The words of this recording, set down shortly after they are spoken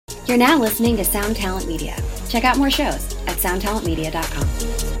You're now listening to Sound Talent Media. Check out more shows at soundtalentmedia.com.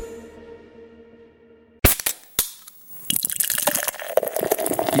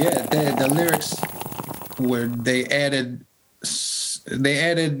 Yeah, the lyrics where they added,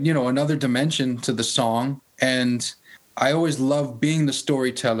 another dimension to the song. And I always love being the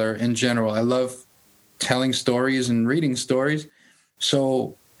storyteller in general. I love telling stories and reading stories.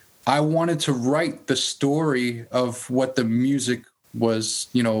 So I wanted to write the story of what the music was,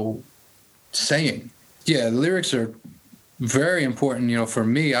 saying. Yeah, the lyrics are very important, for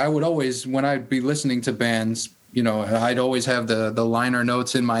me. I would always, when I'd be listening to bands, I'd always have the liner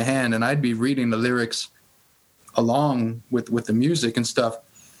notes in my hand, and I'd be reading the lyrics along with the music and stuff,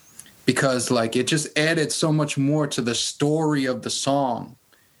 because it just added so much more to the story of the song.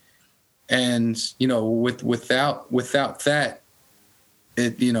 And, without that,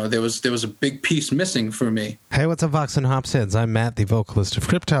 there was a big piece missing for me. Hey, what's up, Vox and Hops heads? I'm Matt, the vocalist of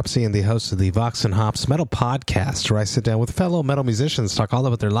Cryptopsy and the host of the Vox and Hops Metal Podcast, where I sit down with fellow metal musicians, talk all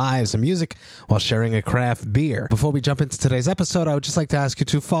about their lives and music while sharing a craft beer. Before we jump into today's episode, I would just like to ask you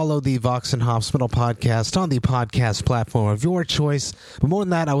to follow the Vox and Hops Metal Podcast on the podcast platform of your choice. But more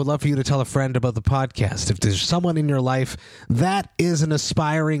than that, I would love for you to tell a friend about the podcast. If there's someone in your life that is an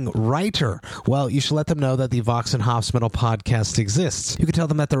aspiring writer, well, you should let them know that the Vox and Hops Metal Podcast exists. You can tell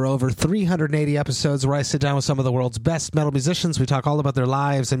them that there are over 380 episodes where I sit down with some of the world's best metal musicians. We talk all about their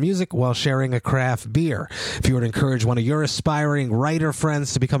lives and music while sharing a craft beer. If you were to encourage one of your aspiring writer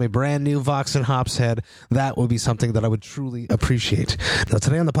friends to become a brand new Vox and Hops head, that would be something that I would truly appreciate. Now,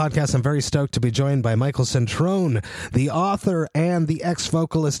 today on the podcast, I'm very stoked to be joined by Michael Centrone, the author and the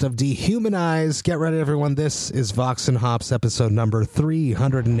ex-vocalist of Dehumanize. Get ready, everyone. This is Vox and Hops episode number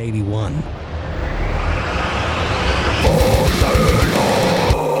 381.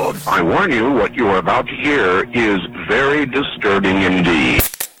 I warn you, what you are about to hear is very disturbing indeed.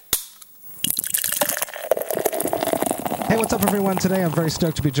 Hey, what's up, everyone? Today, I'm very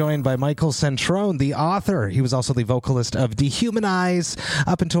stoked to be joined by Michael Centrone, the author. He was also the vocalist of Dehumanize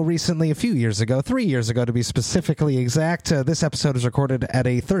up until recently, a few years ago, 3 years ago to be specifically exact. This episode is recorded at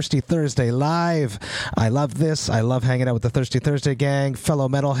a Thirsty Thursday Live. I love this. I love hanging out with the Thirsty Thursday gang, fellow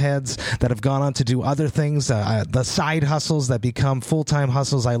metalheads that have gone on to do other things, the side hustles that become full-time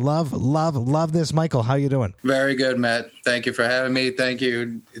hustles. I love this. Michael, how you doing? Very good, Matt. Thank you for having me. Thank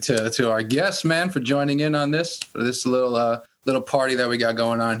you to our guests, man, for joining in on this, for this little party that we got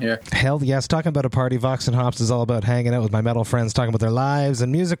going on here. Hell yes. Talking about a party, Vox and Hops is all about hanging out with my metal friends, talking about their lives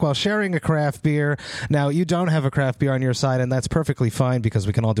and music while sharing a craft beer. Now, you don't have a craft beer on your side, and that's perfectly fine because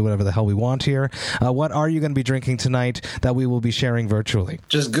we can all do whatever the hell we want here. What are you going to be drinking tonight that we will be sharing virtually?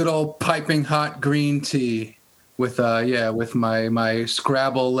 Just good old piping hot green tea with my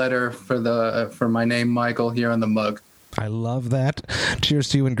Scrabble letter for my name, Michael, here on the mug. I love that. Cheers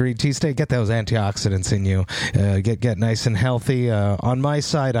to you and green tea. Get those antioxidants in you. Get nice and healthy. On my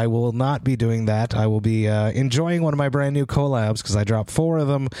side, I will not be doing that. I will be enjoying one of my brand new collabs because I dropped 4 of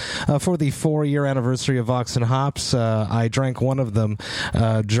them for the 4-year anniversary of Vox and Hops. I drank one of them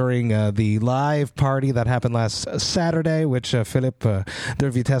during the live party that happened last Saturday, which Philippe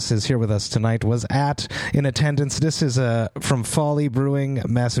de Vitesse is here with us tonight, was in attendance. This is from Folly Brewing.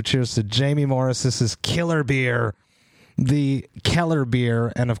 Massive cheers to Jamie Morris. This is Killer Beer. The Keller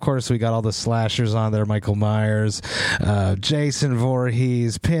beer, and of course we got all the slashers on there: Michael Myers, Jason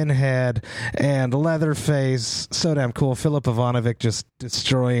Voorhees, Pinhead, and Leatherface. So damn cool. Filip Ivanovic just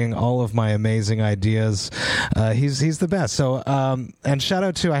destroying all of my amazing ideas. He's the best. So and shout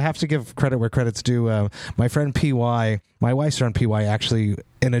out to, I have to give credit where credit's due, my friend PY, my wife's friend PY, actually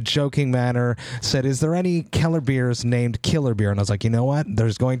in a joking manner said, "Is there any Keller beers named Killer Beer?" And I was like, you know what?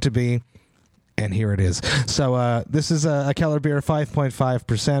 There's going to be. And here it is. So this is a Keller beer,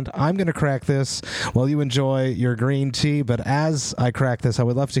 5.5%. I'm going to crack this while you enjoy your green tea. But as I crack this, I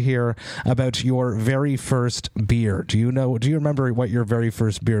would love to hear about your very first beer. Do you remember what your very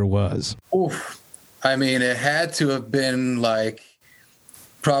first beer was? Oof. I mean, it had to have been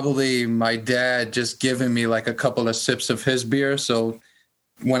probably my dad just giving me a couple of sips of his beer. So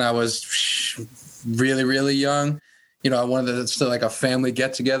when I was really, really young, I wanted to a family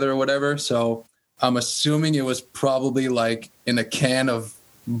get together or whatever. So I'm assuming it was probably in a can of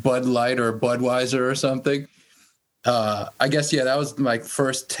Bud Light or Budweiser or something. I guess, that was my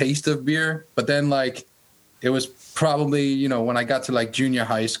first taste of beer. But then it was probably, when I got to junior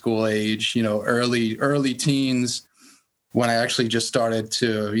high school age, early teens, when I actually just started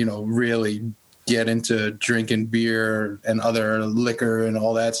to, really get into drinking beer and other liquor and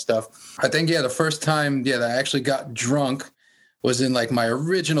all that stuff. I think, the first time, that I actually got drunk was in like my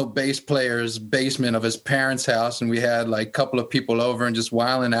original bass player's basement of his parents' house, and we had like a couple of people over and just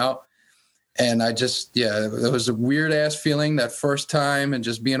wilding out. And it was a weird ass feeling that first time, and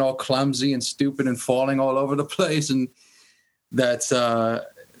just being all clumsy and stupid and falling all over the place. And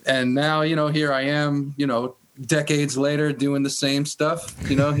and now, here I am, decades later doing the same stuff,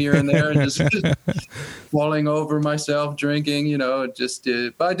 here and there, and just falling over myself, drinking,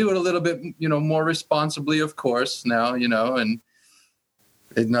 but I do it a little bit, more responsibly, of course, now, and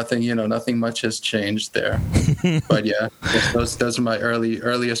nothing much has changed there. But yeah, those are my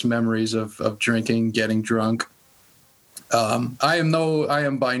earliest memories of drinking, getting drunk. I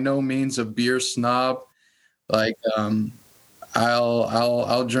am by no means a beer snob. Like,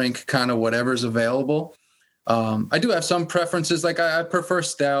 I'll drink kind of whatever's available. I do have some preferences. Like I prefer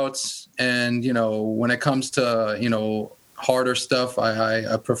stouts, and when it comes to harder stuff,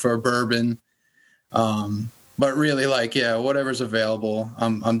 I prefer bourbon. But really, like, yeah, whatever's available,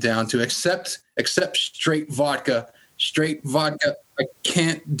 I'm down to. Except straight vodka. Straight vodka, I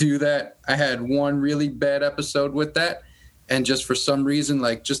can't do that. I had one really bad episode with that, and just for some reason,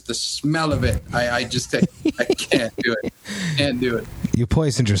 like, just the smell of it, I can't do it. Can't do it. You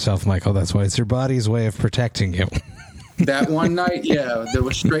poisoned yourself, Michael. That's why. It's your body's way of protecting you. That one night, yeah, there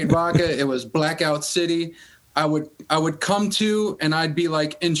was straight vodka. It was Blackout City. I would come to, and I'd be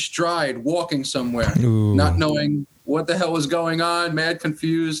like in stride, walking somewhere, Ooh. Not knowing what the hell was going on, mad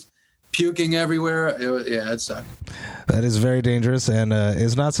confused, puking everywhere. It sucked. That is very dangerous, and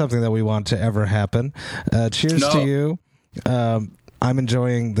is not something that we want to ever happen. Cheers to you. I'm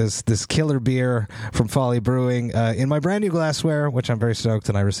enjoying this killer beer from Folly Brewing in my brand new glassware, which I'm very stoked,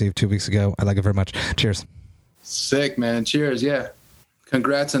 and I received 2 weeks ago. I like it very much. Cheers. Sick, man. Cheers. Yeah.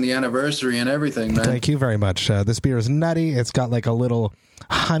 Congrats on the anniversary and everything, man. Thank you very much. This beer is nutty. It's got like a little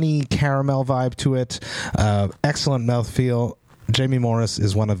honey caramel vibe to it. Excellent mouthfeel. Jamie Morris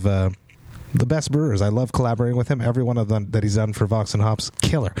is one of the best brewers. I love collaborating with him. Every one of them that he's done for Vox and Hops,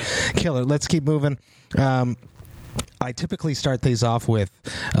 killer. Let's keep moving. I typically start these off with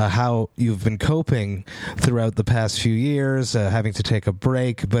how you've been coping throughout the past few years, having to take a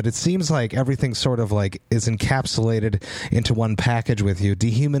break, but it seems like everything sort of like is encapsulated into one package with you.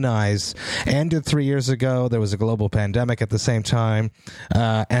 Dehumanize ended 3 years ago. There was a global pandemic at the same time.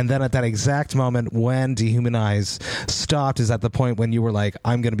 And then at that exact moment when Dehumanize stopped is at the point when you were like,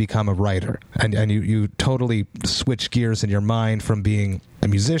 I'm going to become a writer. And you totally switched gears in your mind from being a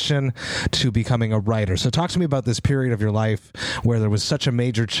musician to becoming a writer. So talk to me about this period of your life where there was such a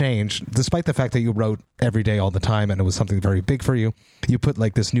major change, despite the fact that you wrote every day all the time and it was something very big for you. You put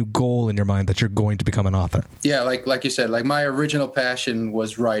like this new goal in your mind that you're going to become an author. Yeah, like you said, like my original passion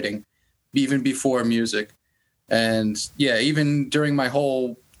was writing, even before music. And yeah, even during my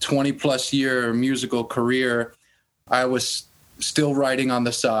whole 20 plus year musical career, I was still writing on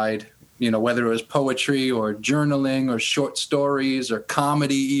the side. Whether it was poetry or journaling or short stories or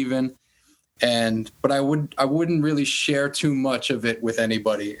comedy even. But I wouldn't really share too much of it with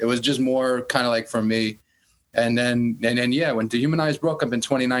anybody. It was just more kind of like for me. And then yeah, when Dehumanize broke up in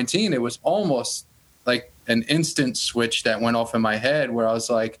 2019, it was almost like an instant switch that went off in my head where I was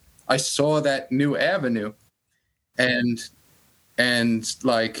like, I saw that new avenue. And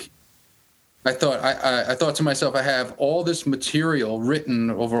like, I thought to myself, I have all this material written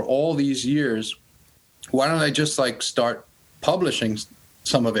over all these years. Why don't I just like start publishing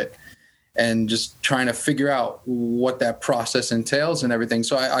some of it and just trying to figure out what that process entails and everything.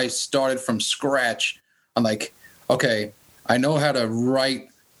 So I started from scratch. I'm like, okay, I know how to write,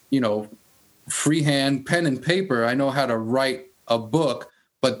 freehand, pen and paper. I know how to write a book,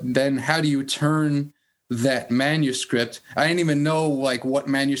 but then how do you turn that manuscript? I didn't even know like what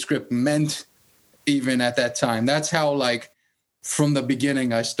manuscript meant even at that time. That's how like from the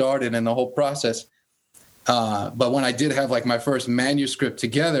beginning I started in the whole process. But when I did have like my first manuscript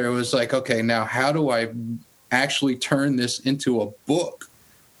together, it was like, okay, now how do I actually turn this into a book,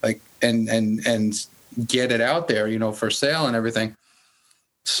 like, and get it out there, for sale and everything.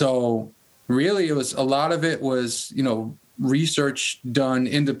 So really it was, a lot of it was, research done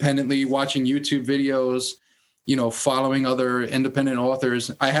independently, watching YouTube videos, following other independent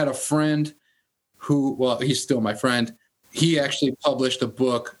authors. I had a friend he's still my friend. He actually published a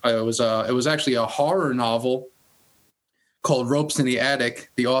book. It was actually a horror novel called Ropes in the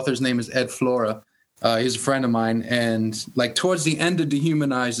Attic. The author's name is Ed Flora. He's a friend of mine. And like towards the end of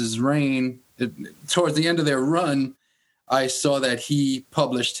Dehumanize's reign, towards the end of their run, I saw that he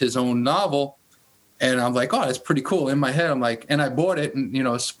published his own novel. And I'm like, oh, that's pretty cool. In my head, I'm like, and I bought it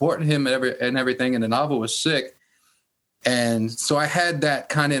and, supporting him and everything. And the novel was sick. And so I had that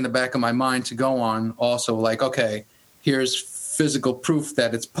kind of in the back of my mind to go on also, like, okay, here's physical proof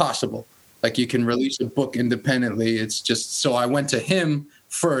that it's possible. Like you can release a book independently. It's just, so I went to him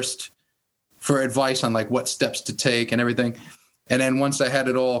first for advice on like what steps to take and everything. And then once I had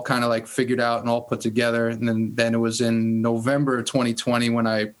it all kind of like figured out and all put together, and then it was in November 2020 when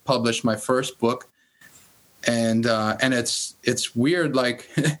I published my first book. And it's weird, like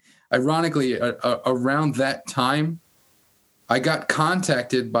ironically, around that time, I got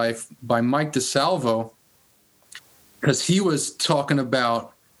contacted by Mike DeSalvo because he was talking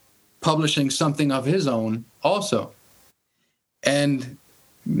about publishing something of his own also. And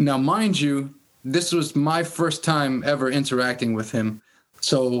now, mind you, this was my first time ever interacting with him.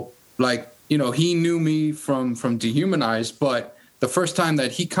 So, like, you know, he knew me from Dehumanized, but the first time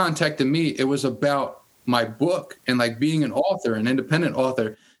that he contacted me, it was about my book and like being an author, an independent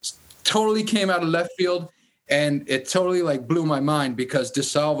author. Totally came out of left field, and it totally like blew my mind because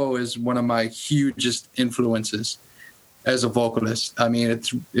DeSalvo is one of my hugest influences as a vocalist. I mean,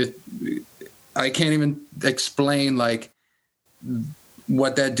 I can't even explain like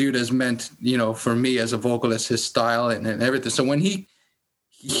what that dude has meant, you know, for me as a vocalist, his style and everything. So when he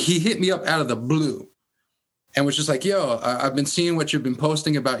hit me up out of the blue and was just like, yo, I've been seeing what you've been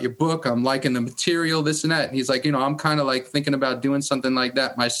posting about your book. I'm liking the material, this and that. And he's like, you know, I'm kind of like thinking about doing something like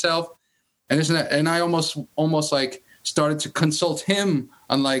that myself. And this and that. And I almost like started to consult him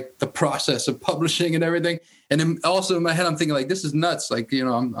on like the process of publishing and everything. And then also in my head, I'm thinking like, this is nuts. Like, you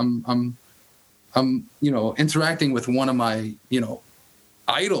know, I'm, you know, interacting with one of my, you know,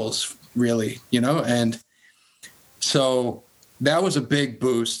 idols really, you know? And so that was a big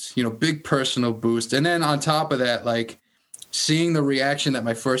boost, you know, big personal boost. And then on top of that, like seeing the reaction that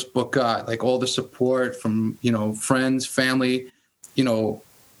my first book got, like all the support from, you know, friends, family, you know,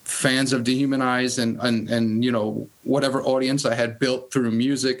 fans of Dehumanized and, you know, whatever audience I had built through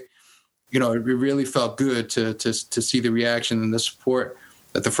music, you know, it really felt good to see the reaction and the support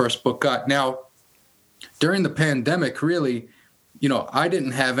that the first book got. Now, during the pandemic, really, you know, I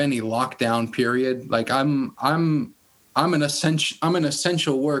didn't have any lockdown period. Like I'm an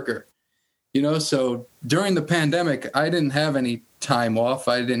essential worker, you know, so during the pandemic, I didn't have any time off.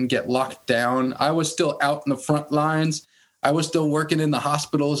 I didn't get locked down. I was still out in the front lines. I was still working in the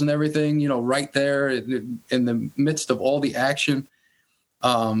hospitals and everything, you know, right there in the midst of all the action.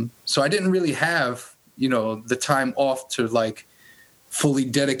 So I didn't really have, you know, the time off to like fully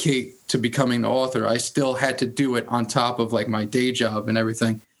dedicate to becoming an author. I still had to do it on top of like my day job and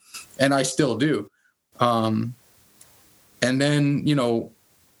everything. And I still do. And then, you know,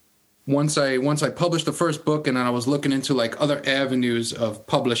 once I published the first book and then I was looking into like other avenues of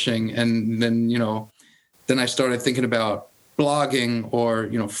publishing, and then, you know, then I started thinking about blogging or,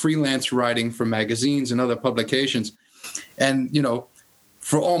 you know, freelance writing for magazines and other publications. And, you know,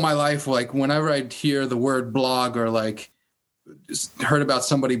 for all my life, like whenever I'd hear the word blog or like heard about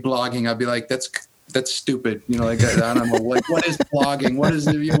somebody blogging, I'd be like, that's stupid. You know, like, I don't know, like, what is blogging? What is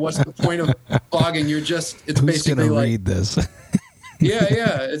it? You know, what's the point of blogging? It's Who's basically gonna like, read this?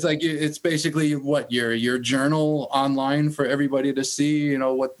 yeah. It's like, it's basically what your journal online for everybody to see, you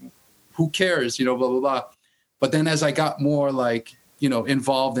know, who cares, you know, blah, blah, blah. But then as I got more like, you know,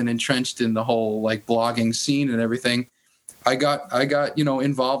 involved and entrenched in the whole like blogging scene and everything, I got, you know,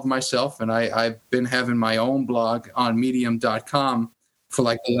 involved myself, and I've been having my own blog on medium.com for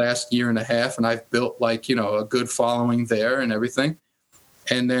like the last year and a half. And I've built like, you know, a good following there and everything.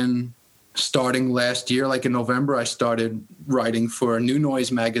 And then starting last year, like in November, I started writing for New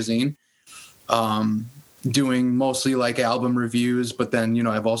Noise magazine, doing mostly like album reviews. But then, you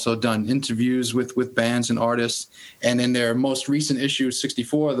know, I've also done interviews with bands and artists. And in their most recent issue,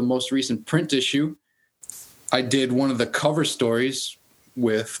 64, the most recent print issue, I did one of the cover stories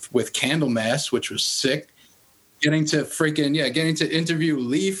with Candlemass, which was sick. Getting to interview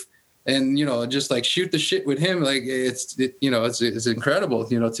Leaf and, you know, just like shoot the shit with him. Like it's incredible,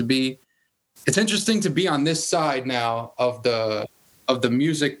 you know, it's interesting to be on this side now of the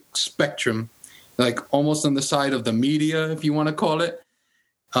music spectrum, like almost on the side of the media, if you want to call it.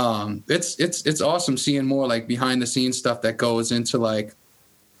 It's awesome seeing more like behind the scenes stuff that goes into like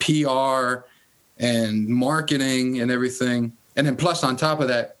PR and marketing and everything. And then plus on top of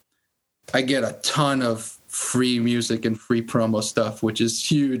that, I get a ton of free music and free promo stuff, which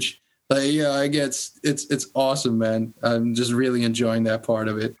is huge. Like, yeah, it's awesome, man. I'm just really enjoying that part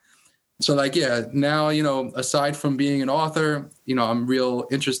of it. So like, yeah, now, you know, aside from being an author, you know, I'm real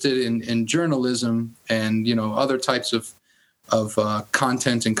interested in journalism and, you know, other types of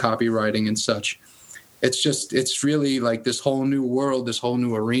content and copywriting and such. It's really like this whole new world, this whole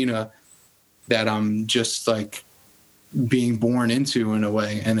new arena that I'm just like being born into in a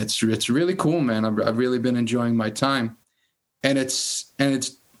way. And it's really cool, man. I've really been enjoying my time. And it's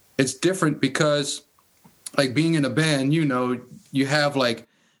different because, like, being in a band, you know, you have like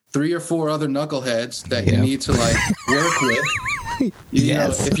 3 or 4 other knuckleheads that you need to like work with. You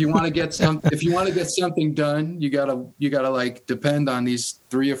know, if you want to get something done, you gotta like depend on these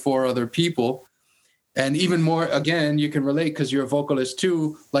 3 or 4 other people. And even more, again, you can relate because you're a vocalist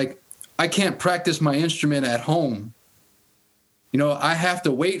too. Like, I can't practice my instrument at home. You know, I have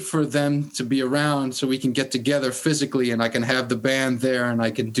to wait for them to be around so we can get together physically and I can have the band there and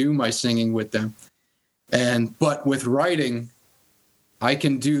I can do my singing with them. But with writing, I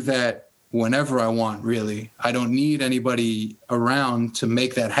can do that whenever I want, really. I don't need anybody around to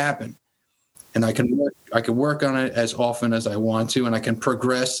make that happen. And I can work on it as often as I want to, and I can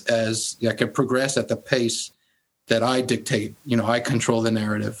progress at the pace that I dictate. You know, I control the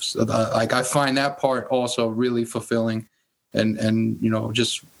narrative. So I find that part also really fulfilling and you know,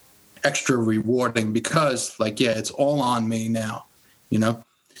 just extra rewarding because, like, yeah, it's all on me now, you know.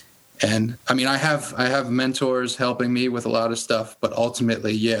 And I mean, I have mentors helping me with a lot of stuff, but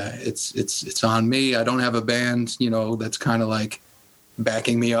ultimately, yeah, it's on me. I don't have a band, you know, that's kind of like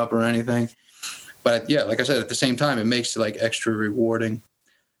backing me up or anything. But yeah, like I said, at the same time, it makes it like extra rewarding.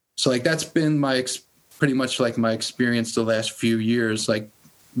 So like that's been pretty much like my experience the last few years, like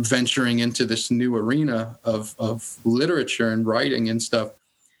venturing into this new arena of literature and writing and stuff.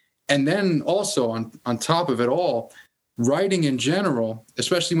 And then also on top of it all, writing in general,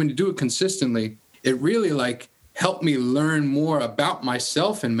 especially when you do it consistently, it really like helped me learn more about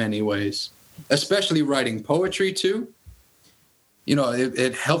myself in many ways, especially writing poetry too. You know,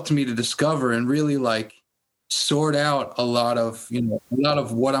 it helped me to discover and really like sort out a lot of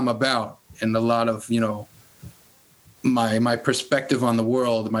what I'm about and a lot of, you know, my perspective on the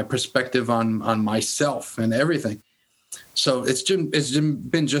world, my perspective on myself and everything. So it's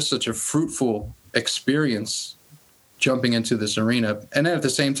been just such a fruitful experience jumping into this arena. And then at the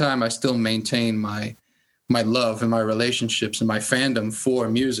same time, I still maintain my love and my relationships and my fandom for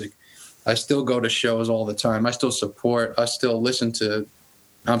music. I still go to shows all the time. I still support. I still listen to.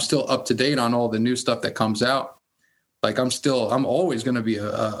 I'm still up to date on all the new stuff that comes out. Like I'm always going to be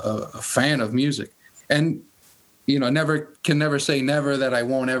a fan of music. And, you know, never say never that I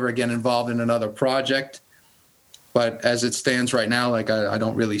won't ever get involved in another project. But as it stands right now, like I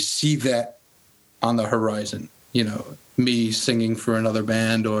don't really see that on the horizon. You know, me singing for another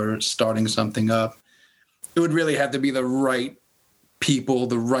band or starting something up. It would really have to be the right people,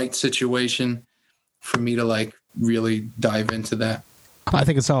 the right situation for me to like really dive into that. I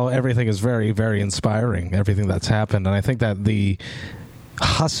think everything is very, very inspiring, everything that's happened. And I think that the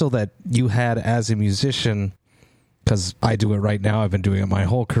hustle that you had as a musician, because I do it right now, I've been doing it my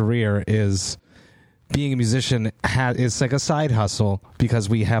whole career, is being a musician is like a side hustle because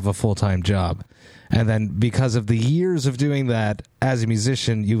we have a full-time job. And then because of the years of doing that as a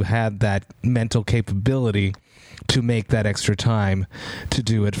musician, you had that mental capability to make that extra time to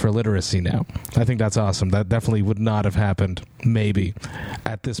do it for literacy now. I think that's awesome. That definitely would not have happened, maybe,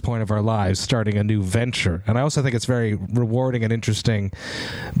 at this point of our lives, starting a new venture. And I also think it's very rewarding and interesting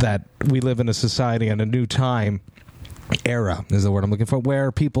that we live in a society and a new time, era is the word I'm looking for,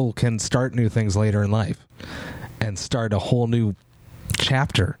 where people can start new things later in life and start a whole new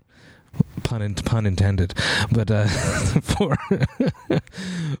chapter. Pun intended, but for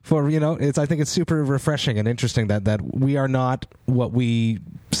you know, I think it's super refreshing and interesting that we are not what we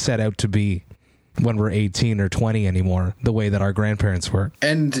set out to be when we're 18 or 20 anymore, the way that our grandparents were.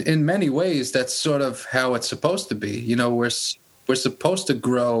 And in many ways, that's sort of how it's supposed to be. You know, we're supposed to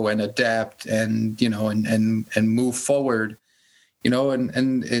grow and adapt and, you know, and move forward. You know,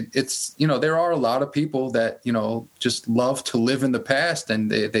 and it's, you know, there are a lot of people that, you know, just love to live in the past and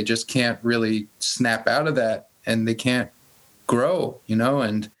they just can't really snap out of that and they can't grow, you know,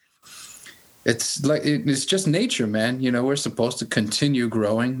 and it's like, it's just nature, man. You know, we're supposed to continue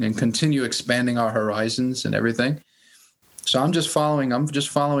growing and continue expanding our horizons and everything. So I'm just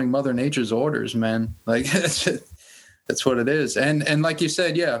following Mother Nature's orders, man. Like that's what it is. And like you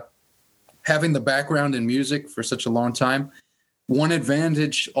said, yeah, having the background in music for such a long time, one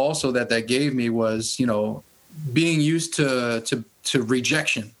advantage also that gave me was, you know, being used to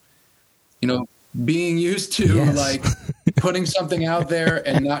rejection, you know, being used to like putting something out there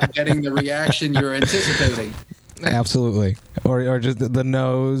and not getting the reaction you're anticipating. Absolutely. Or just the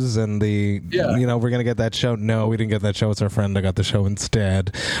no's and the, you know, we're going to get that show. No, we didn't get that show. It's our friend that got the show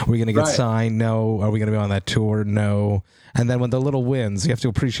instead. We're going to get signed. No. Are we going to be on that tour? No. And then when the little wins, you have to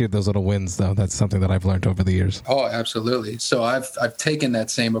appreciate those little wins, though. That's something that I've learned over the years. Oh, absolutely. So I've taken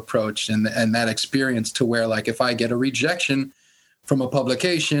that same approach and that experience to where, like, if I get a rejection from a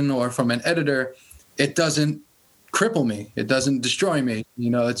publication or from an editor, it doesn't cripple me. It doesn't destroy me.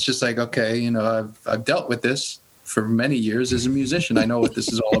 It's just like, okay, I've dealt with this for many years as a musician. I know what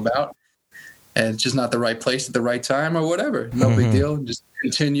this is all about. And it's just not the right place at the right time or whatever. No big deal. Just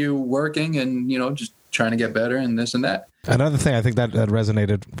continue working and, just trying to get better and this and that. Another thing I think that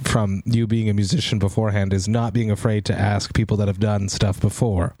resonated from you being a musician beforehand is not being afraid to ask people that have done stuff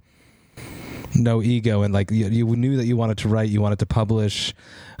before. No ego, and like you knew that you wanted to write, you wanted to publish,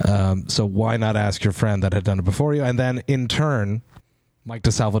 so why not ask your friend that had done it before you? And then in turn, Mike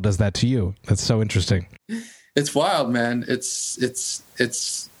DeSalvo does that to you. That's so interesting. It's wild, man. It's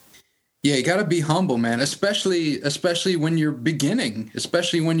yeah, you got to be humble, man, especially when you're beginning,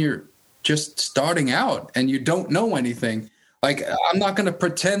 especially when you're just starting out and you don't know anything. Like, I'm not going to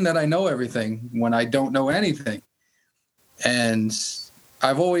pretend that I know everything when I don't know anything. And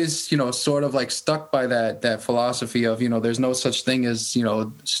I've always, sort of like stuck by that philosophy of, there's no such thing as,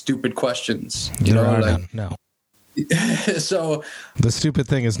 stupid questions. No. So the stupid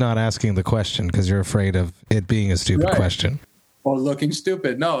thing is not asking the question because you're afraid of it being a stupid question or looking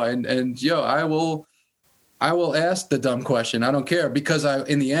stupid. No, and I will ask the dumb question. I don't care, because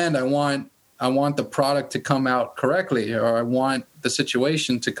in the end I want the product to come out correctly, or I want the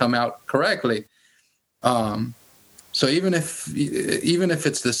situation to come out correctly. So even if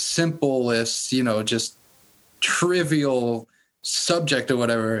it's the simplest, just trivial subject or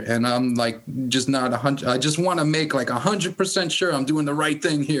whatever, and I'm like just not 100, I just want to make like 100% sure I'm doing the right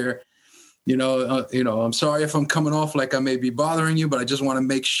thing here. I'm sorry if I'm coming off like I may be bothering you, but I just want to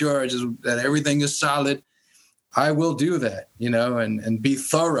make sure that everything is solid. I will do that, and be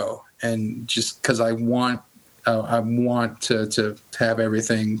thorough, and just because I want to have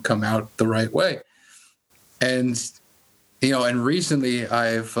everything come out the right way. And and recently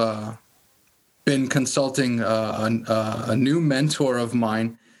I've been consulting a new mentor of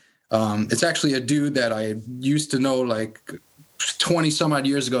mine. It's actually a dude that I used to know like 20 some odd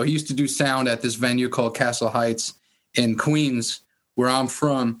years ago. He used to do sound at this venue called Castle Heights in Queens, where I'm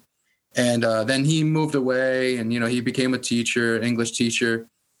from. And then he moved away, and, he became a teacher, English teacher.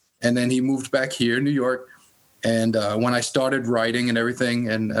 And then he moved back here, New York. And when I started writing and everything,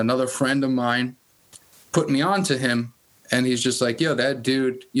 and another friend of mine put me on to him, and he's just like, yo, that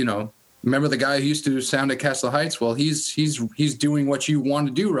dude, remember the guy who used to sound at Castle Heights? Well, he's doing what you want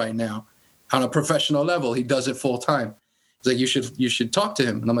to do right now on a professional level. He does it full time. He's like, you should talk to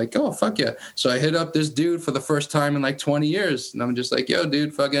him. And I'm like, oh, fuck yeah. So I hit up this dude for the first time in like 20 years. And I'm just like, yo,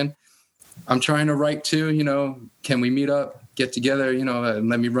 dude, fucking, I'm trying to write too, can we meet up, get together, and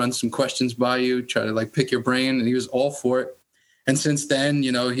let me run some questions by you, try to like pick your brain. And he was all for it. And since then,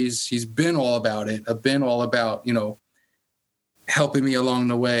 he's been all about it. I've been all about, helping me along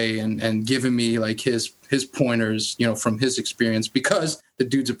the way and giving me like his pointers, from his experience, because the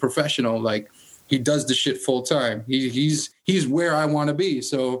dude's a professional. Like, he does the shit full time. He's where I want to be.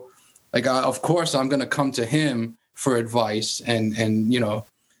 So like, of course I'm going to come to him for advice and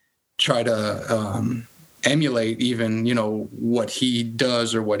try to emulate even, what he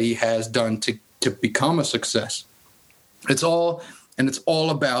does or what he has done to become a success. It's all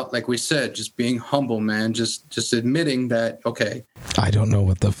about, like we said, just being humble, man. Just admitting that, okay, I don't know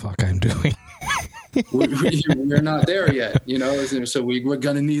what the fuck I'm doing. we're not there yet, so we're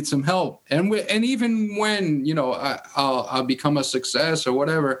going to need some help. And even when, I'll become a success or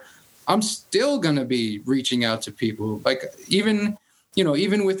whatever, I'm still going to be reaching out to people. Like, even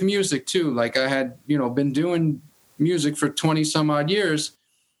with music too, like I had, been doing music for 20 some odd years,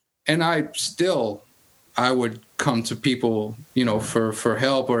 and I would come to people, for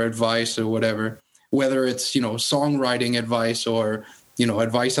help or advice or whatever, whether it's, songwriting advice or,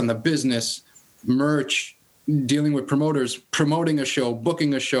 advice on the business, merch, dealing with promoters, promoting a show,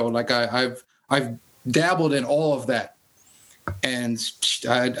 booking a show. Like I've dabbled in all of that. And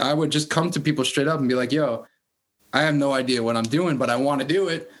I would just come to people straight up and be like, yo, I have no idea what I'm doing, but I want to do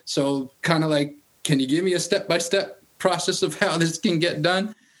it. So kind of like, can you give me a step-by-step process of how this can get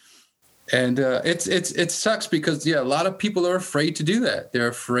done? And it sucks because, a lot of people are afraid to do that. They're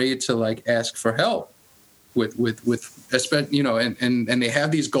afraid to like ask for help with and they have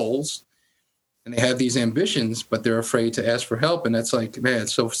these goals and they have these ambitions, but they're afraid to ask for help. And that's like, man,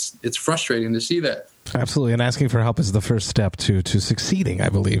 it's frustrating to see that. Absolutely. And asking for help is the first step to succeeding, I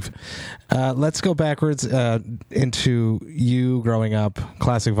believe. Let's go backwards into you growing up.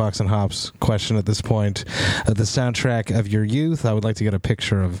 Classic Vox and Hops question at this point. The soundtrack of your youth. I would like to get a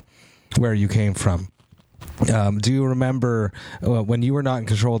picture of where you came from. Do you remember when you were not in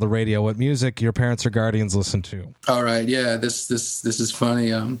control of the radio, what music your parents or guardians listened to? All right. Yeah, this is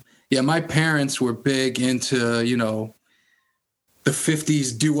funny. My parents were big into, the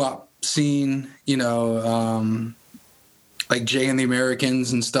 50s doo-wop scene, like Jay and the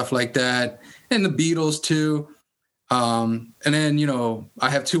Americans and stuff like that, and the Beatles too. And then, you know, I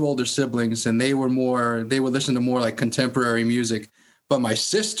have 2 older siblings, and they would listen to more like contemporary music. But my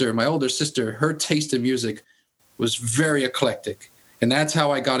older sister, her taste in music was very eclectic. And that's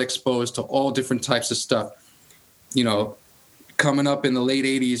how I got exposed to all different types of stuff. You know, coming up in the late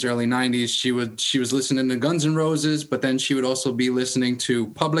 80s, early 90s, she was listening to Guns N' Roses, but then she would also be listening to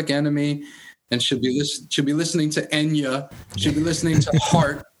Public Enemy, and she'll be listening to Enya, she'll be listening to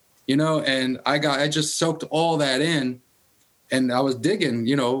Heart, you know, and I just soaked all that in, and I was digging,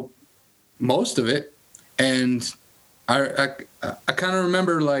 you know, most of it. And I kind of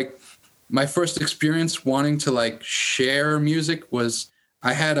remember, like, my first experience wanting to like share music was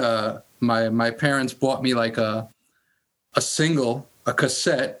I had my parents bought me like a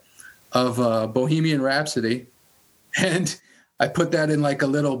cassette of Bohemian Rhapsody, and I put that in like a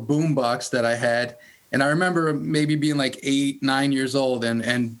little boombox that I had. And I remember maybe being like 8, 9 years old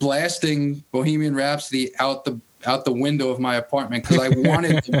and blasting Bohemian Rhapsody out the window of my apartment because I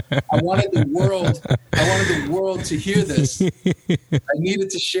wanted the world to hear this. I needed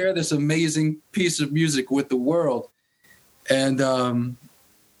to share this amazing piece of music with the world. And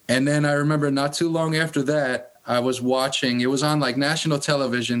then I remember not too long after that, I was watching, it was on like national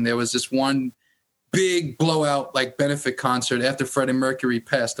television. There was this one big blowout like benefit concert after Freddie Mercury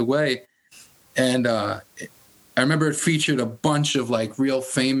passed away. And I remember it featured a bunch of like real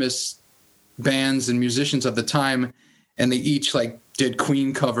famous bands and musicians of the time, and they each like did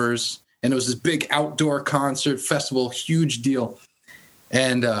Queen covers, and it was this big outdoor concert festival, huge deal.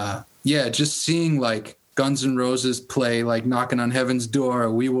 And just seeing like Guns N' Roses play like Knocking on Heaven's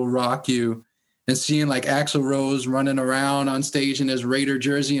Door, We Will Rock You, and seeing like Axl Rose running around on stage in his Raider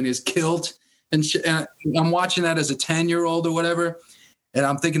jersey and his kilt, and I'm watching that as a 10-year-old or whatever, and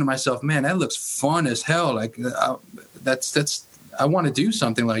I'm thinking to myself, man, that looks fun as hell. Like I want to do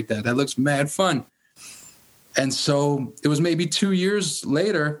something like that. That looks mad fun. And so it was maybe 2 years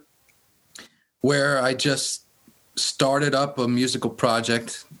later where I just started up a musical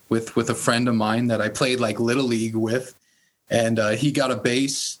project with a friend of mine that I played like Little League with. And he got a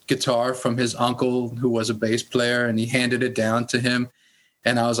bass guitar from his uncle who was a bass player, and he handed it down to him.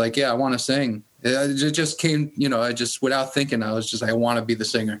 And I was like, yeah, I want to sing. It just came, you know, without thinking, I want to be the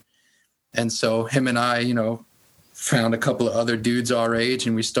singer. And so him and I, you know, found a couple of other dudes our age,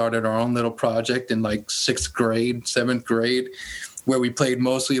 and we started our own little project in like 6th grade, 7th grade, where we played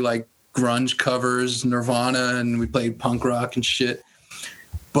mostly like grunge covers, Nirvana, and we played punk rock and shit.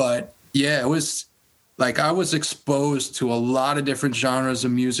 But yeah, it was like I was exposed to a lot of different genres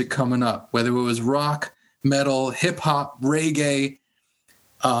of music coming up, whether it was rock, metal, hip hop, reggae,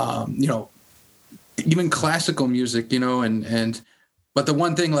 you know, even classical music, you know, but the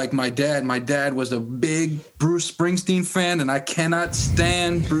one thing, like my dad was a big Bruce Springsteen fan, and I cannot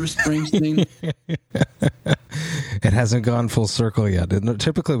stand Bruce Springsteen. It hasn't gone full circle yet.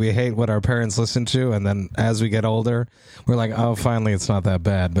 Typically, we hate what our parents listen to, and then as we get older, we're like, oh, finally, it's not that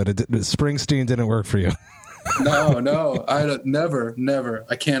bad. But Springsteen didn't work for you. No, never.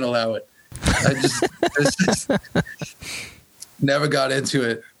 I can't allow it. I just never got into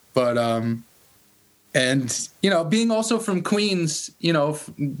it. But and, you know, being also from Queens, you know,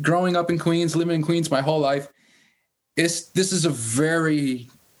 growing up in Queens, living in Queens my whole life, this is a very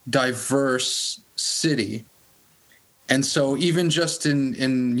diverse city. And so even just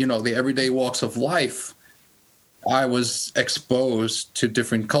in, you know, the everyday walks of life, I was exposed to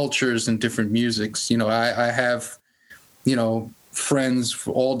different cultures and different musics. You know, I have, you know, friends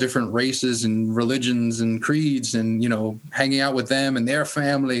for all different races and religions and creeds, and, you know, hanging out with them and their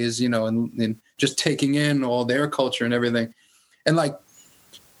families, you know, and just taking in all their culture and everything. And like,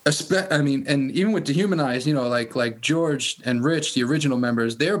 I mean, and even with Dehumanized, you know, like George and Rich, the original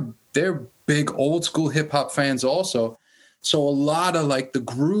members, they're big old school hip hop fans also. So a lot of like the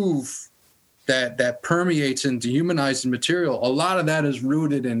groove that permeates in Dehumanized material, a lot of that is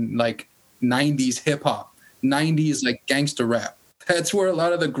rooted in like 90s hip hop, 90s like gangster rap. That's where a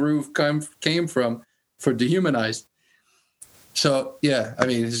lot of the groove came from for Dehumanized. So yeah, I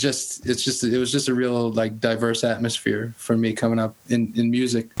mean, it was just a real like diverse atmosphere for me coming up in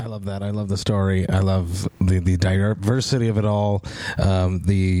music. I love that. I love the story. I love the diversity of it all.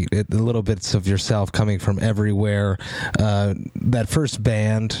 The little bits of yourself coming from everywhere. That first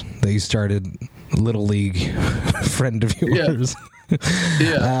band that you started, Little League, friend of yours. Yeah.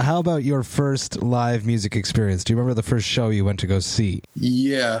 Yeah. How about your first live music experience? Do you remember the first show you went to go see?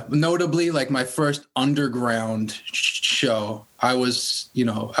 Yeah, notably, like my first underground show. I was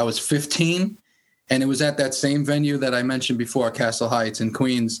 15, and it was at that same venue that I mentioned before, Castle Heights in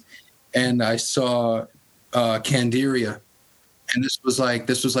Queens, and I saw Candiria, and this was like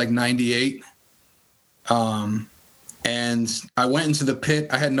 98. And I went into the pit.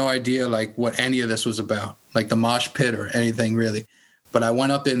 I had no idea like what any of this was about, like the mosh pit or anything really. But I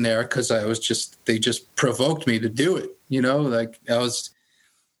went up in there because they just provoked me to do it, like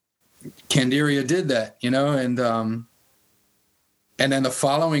Candiria did that, and then the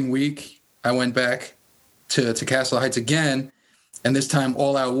following week I went back to Castle Heights again, and this time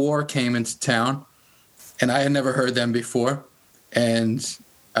All Out War came into town, and I had never heard them before. And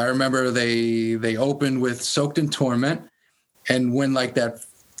I remember they opened with Soaked in Torment, and when like that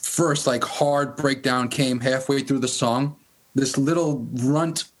first like hard breakdown came halfway through the song, this little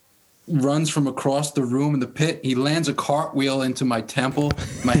runt runs from across the room in the pit. He lands a cartwheel into my temple.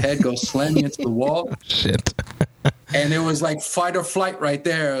 My head goes slamming into the wall. Shit. And it was like fight or flight right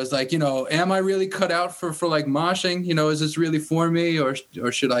there. It was like, am I really cut out for like moshing? Is this really for me, or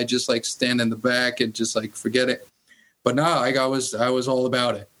should I just like stand in the back and just like forget it? But no, like I was all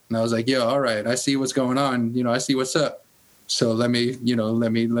about it. And I was like, all right, I see what's going on. I see what's up. So let me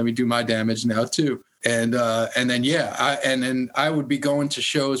do my damage now too. And then I would be going to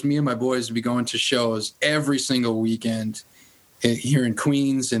shows. Me and my boys would be going to shows every single weekend here in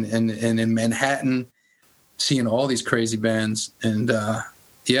Queens and in Manhattan, seeing all these crazy bands. And I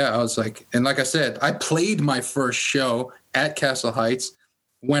was like, and like I said, I played my first show at Castle Heights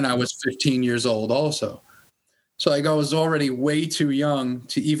when I was 15 years old also. So like I was already way too young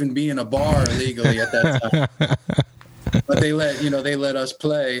to even be in a bar legally at that time. But they let us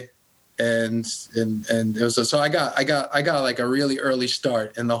play. And it was so I got like a really early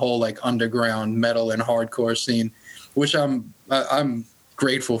start in the whole like underground metal and hardcore scene, which I'm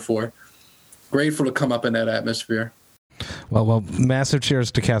grateful for. Grateful to come up in that atmosphere. Well, massive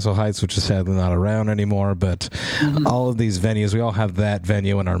cheers to Castle Heights, which is sadly not around anymore. But all of these venues, we all have that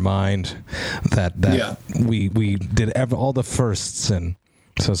venue in our mind that we did all the firsts in.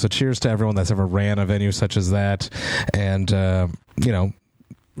 So cheers to everyone that's ever ran a venue such as that, and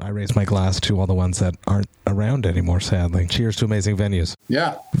I raise my glass to all the ones that aren't around anymore, sadly. Cheers to amazing venues.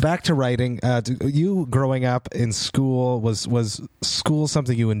 Yeah. Back to writing. You growing up in school, was school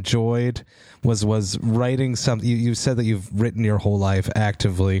something you enjoyed? Was writing something? You said that you've written your whole life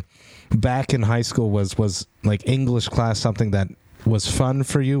actively. Back in high school, was like English class something that was fun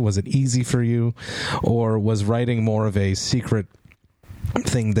for you? Was it easy for you? Or was writing more of a secret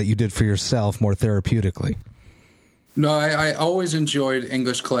thing that you did for yourself, more therapeutically? No, I always enjoyed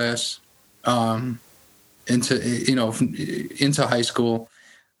English class into high school.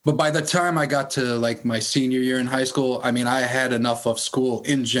 But by the time I got to like my senior year in high school, I mean, I had enough of school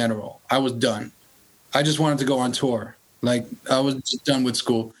in general. I was done. I just wanted to go on tour. Like I was just done with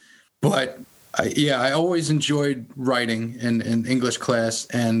school. But I always enjoyed writing in English class,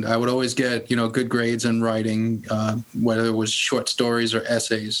 and I would always get, good grades in writing, whether it was short stories or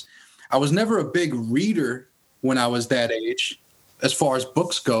essays. I was never a big reader when I was that age, as far as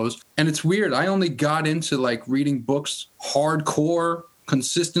books goes. And it's weird. I only got into like reading books hardcore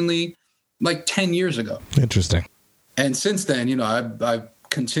consistently like 10 years ago. Interesting. And since then, I've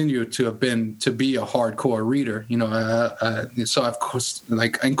continued to be a hardcore reader, so I've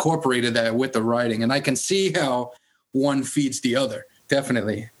like incorporated that with the writing, and I can see how one feeds the other,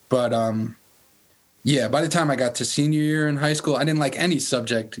 definitely. But by the time I got to senior year in high school, I didn't like any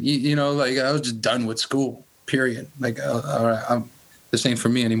subject, like I was just done with school. Period. Like, all right, this ain't for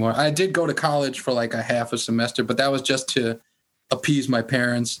me anymore. I did go to college for like a half a semester, but that was just to appease my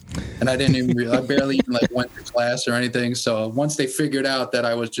parents, and I barely even like went to class or anything. So once they figured out that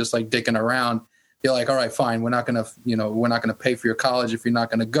I was just like dicking around, they're like, all right, fine, we're not gonna pay for your college if you're not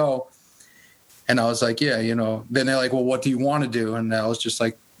gonna go. And I was like, then they're like, well, what do you want to do? And I was just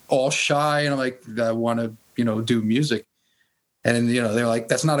like all shy, and I'm like, I want to do music. And, they're like,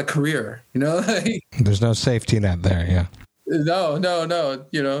 that's not a career, There's no safety net there, yeah. No,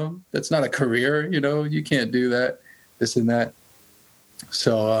 that's not a career, you can't do that, this and that.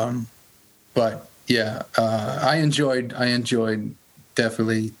 So, I enjoyed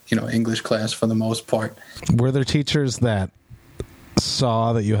definitely, English class for the most part. Were there teachers that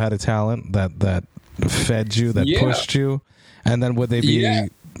saw that you had a talent, that fed you, that pushed you? And then would they be... Yeah.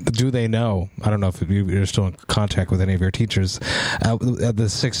 Do they know? I don't know if you're still in contact with any of your teachers. The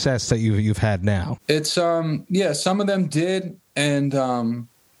success that you've had now. It's some of them did, and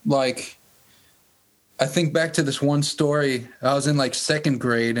like I think back to this one story. I was in like second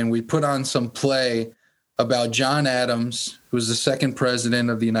grade, and we put on some play about John Adams, who was the second president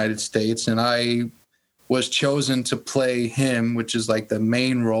of the United States, and I was chosen to play him, which is like the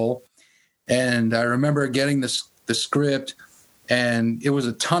main role. And I remember getting the script. and it was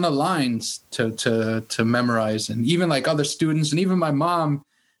a ton of lines to memorize. And even like other students and even my mom,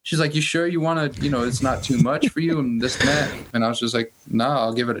 she's like, you sure you want to, it's not too much for you and this and that? And I was just like, no,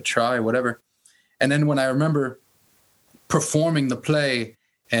 I'll give it a try, whatever. And then when I remember performing the play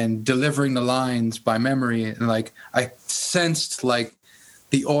and delivering the lines by memory, and like I sensed like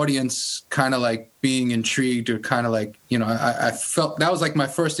the audience kind of like being intrigued, or kind of like, I felt that was like my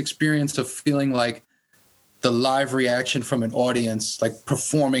first experience of feeling like the live reaction from an audience, like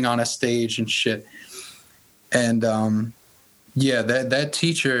performing on a stage and shit. And that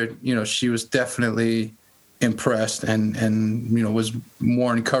teacher, she was definitely impressed and was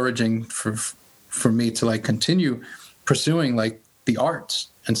more encouraging for me to like continue pursuing like the arts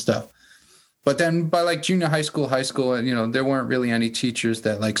and stuff. But then by like junior high school, there weren't really any teachers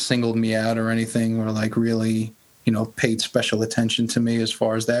that like singled me out or anything, or like really, paid special attention to me as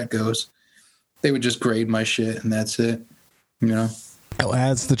far as that goes. They would just grade my shit and that's it,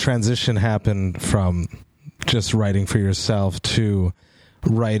 As the transition happened from just writing for yourself to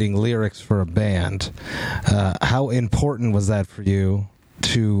writing lyrics for a band, how important was that for you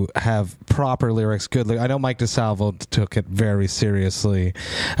to have proper lyrics, good lyrics? I know Mike DeSalvo took it very seriously.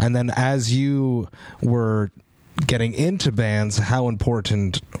 And then as you were getting into bands, how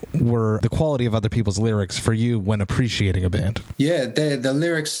important were the quality of other people's lyrics for you when appreciating a band? Yeah, the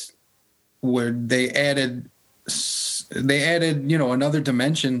lyrics they added, another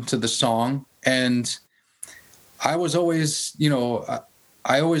dimension to the song. And I was always,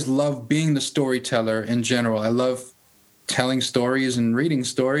 I always loved being the storyteller in general. I love telling stories and reading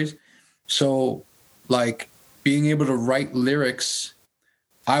stories. So like being able to write lyrics,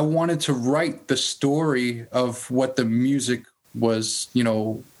 I wanted to write the story of what the music was,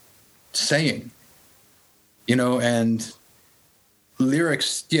 saying, and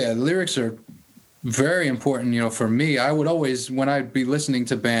lyrics are very important, for me. I would always, when I'd be listening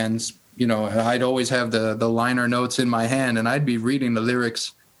to bands, I'd always have the liner notes in my hand, and I'd be reading the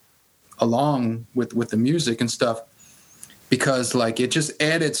lyrics along with the music and stuff, because like it just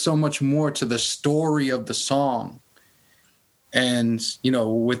added so much more to the story of the song. And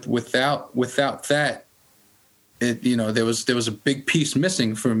without that, it there was a big piece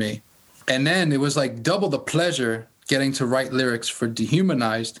missing for me. And then it was like double the pleasure getting to write lyrics for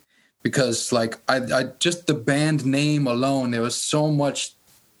Dehumanized, because like I just the band name alone, there was so much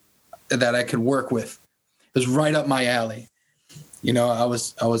that I could work with. It was right up my alley. I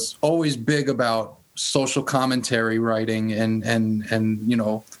was always big about social commentary writing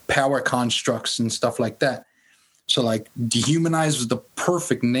and power constructs and stuff like that. So like Dehumanized was the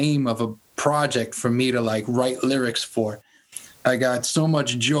perfect name of a project for me to like write lyrics for. I got so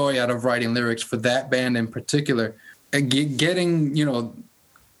much joy out of writing lyrics for that band in particular, and getting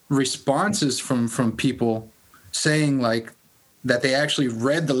responses from people saying like that they actually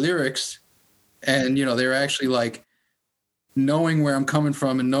read the lyrics, and they're actually like knowing where I'm coming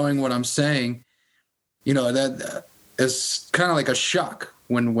from and knowing what I'm saying. That is kind of like a shock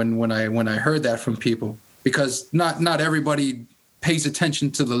when I heard that from people, because not everybody pays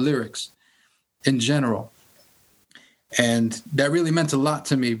attention to the lyrics in general. And that really meant a lot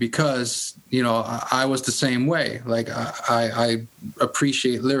to me, because I was the same way. Like I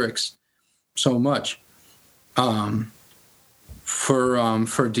appreciate lyrics so much.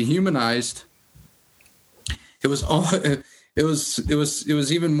 For Dehumanized, it was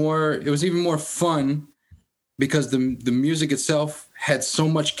even more fun, because the music itself had so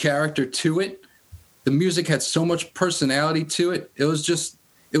much character to it. The music had so much personality to it. It was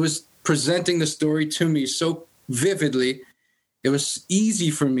presenting the story to me so vividly. It was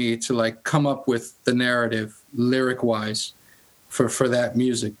easy for me to like come up with the narrative lyric wise for that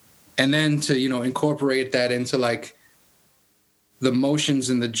music. And then to, incorporate that into like the motions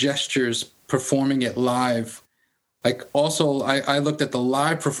and the gestures, performing it live. Like also, I looked at the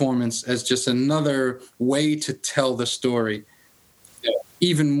live performance as just another way to tell the story. Yeah.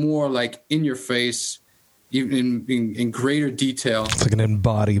 Even more like in your face, even in greater detail. It's like an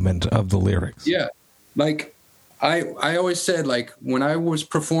embodiment of the lyrics. Yeah. Like I always said, like when I was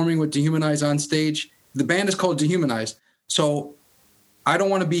performing with Dehumanized on stage, the band is called Dehumanized. So I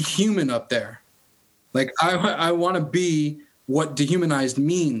don't want to be human up there. Like I want to be what Dehumanized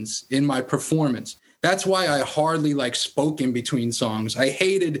means in my performance. That's why I hardly like spoke in between songs. I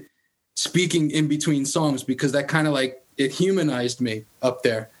hated speaking in between songs, because that kind of like it humanized me up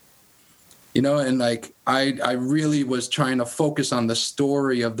there, and like I really was trying to focus on the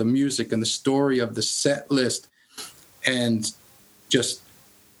story of the music and the story of the set list, and just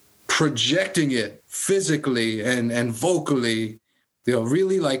projecting it physically and vocally,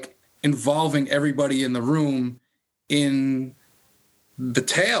 really like involving everybody in the room in the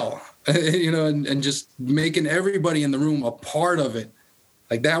tale, and just making everybody in the room a part of it.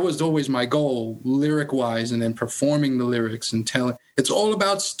 Like that was always my goal, lyric wise, and then performing the lyrics and telling. It's all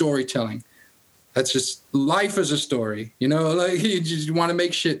about storytelling. That's just life as a story, like you just want to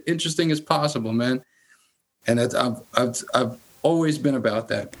make shit interesting as possible, man. And I've always been about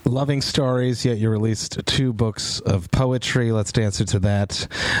that. Loving stories, yet you released 2 books of poetry. Let's answer to that.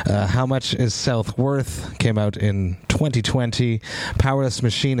 How Much is South Worth came out in 2020. Powerless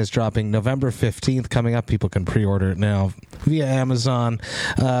Machine is dropping November 15th. Coming up, people can pre-order it now via Amazon.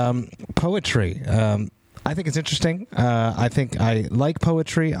 Poetry. I think it's interesting. I think I like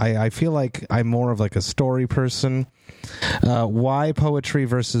poetry. I feel like I'm more of like a story person. Why poetry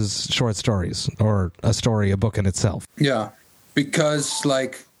versus short stories or a book in itself? Yeah. Because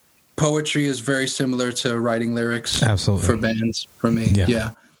like poetry is very similar to writing lyrics. Absolutely. For bands for me.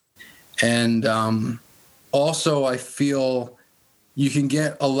 Yeah. And also I feel you can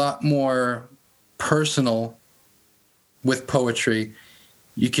get a lot more personal with poetry.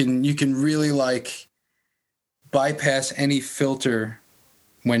 You can really like bypass any filter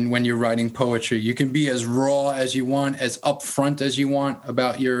when you're writing poetry. You can be as raw as you want, as upfront as you want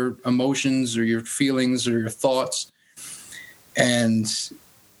about your emotions or your feelings or your thoughts. And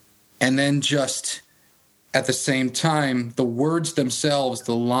then just at the same time, the words themselves,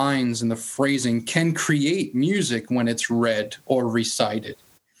 the lines and the phrasing can create music when it's read or recited.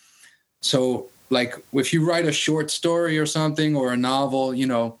 So like if you write a short story or something or a novel,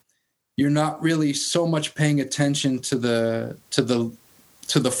 you're not really so much paying attention to the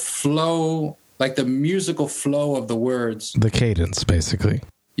flow, like the musical flow of the words. The cadence, basically.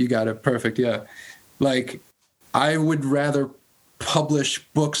 You got it. Perfect. Yeah. Like I would rather publish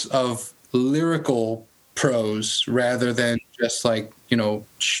books of lyrical prose rather than just like,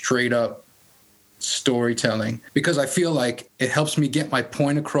 straight up storytelling, because I feel like it helps me get my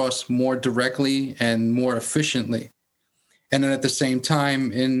point across more directly and more efficiently. And then at the same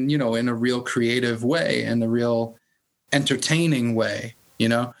time in a real creative way and a real entertaining way,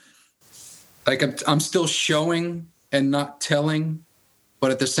 like I'm still showing and not telling, but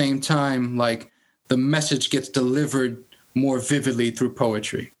at the same time, like the message gets delivered more vividly through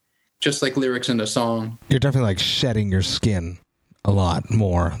poetry, just like lyrics in a song. You're definitely like shedding your skin a lot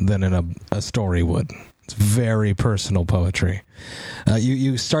more than in a story would. It's very personal poetry.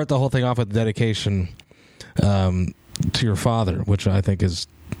 You start the whole thing off with dedication to your father, which I think is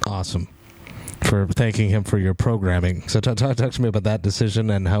awesome, for thanking him for your programming. So talk to me about that decision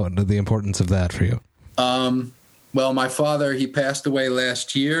and how the importance of that for you. Well, my father, he passed away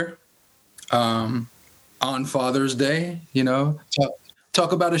last year. On Father's Day,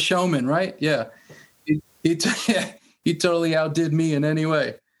 talk about a showman, right? Yeah. He totally outdid me in any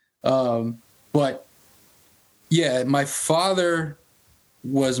way. But yeah, my father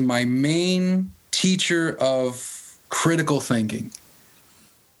was my main teacher of critical thinking.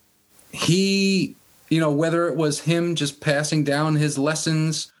 He, whether it was him just passing down his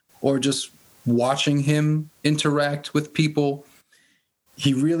lessons or just watching him interact with people,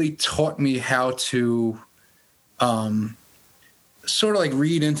 he really taught me how to sort of like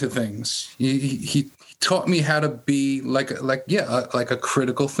read into things. He taught me how to be like a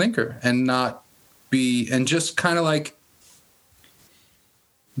critical thinker and just kind of like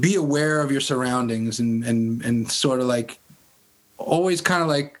be aware of your surroundings and sort of like always kind of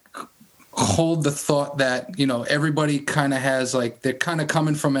like hold the thought that, everybody kind of has like, they're kind of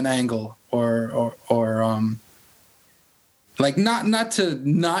coming from an angle or like not to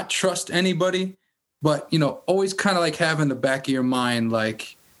not trust anybody, but, always kind of like have in the back of your mind,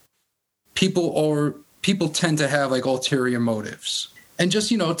 like people tend to have like ulterior motives, and just,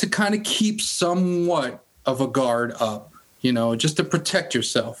 to kind of keep somewhat of a guard up, just to protect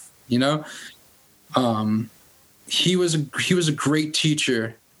yourself, he was a great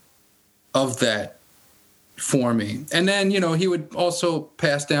teacher of that for me. And then, he would also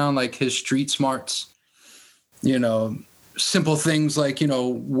pass down like his street smarts, simple things like,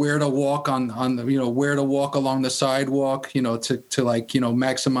 where to walk where to walk along the sidewalk, to like,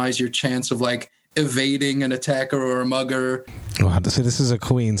 maximize your chance of like evading an attacker or a mugger. Wow, so this is a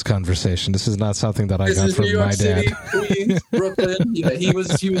Queens conversation. This is not something that I got from New York my City, dad. Queens, Brooklyn. Yeah, he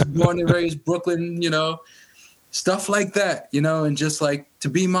was born and raised Brooklyn, stuff like that, and just like to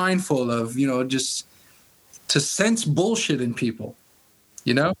be mindful of, just to sense bullshit in people,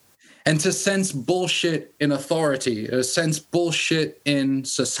 and to sense bullshit in authority, sense bullshit in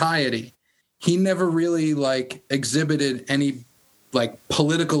society. He never really like exhibited any like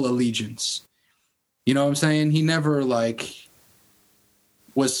political allegiance. You know what I'm saying? He never like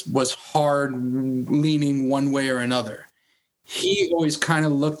was hard leaning one way or another. he always kind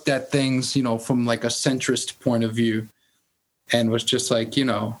of looked at things, from like a centrist point of view, and was just like,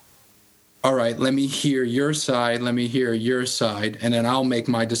 all right, let me hear your side, and then I'll make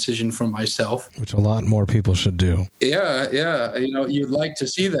my decision for myself. Which a lot more people should do. Yeah. You'd like to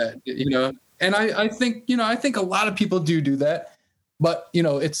see that, and I think a lot of people do that, but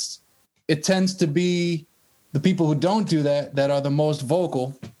it tends to be the people who don't do that are the most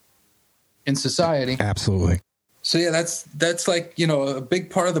vocal in society. Absolutely. So yeah, that's like, a big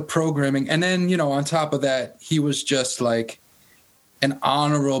part of the programming. And then, on top of that, he was just like an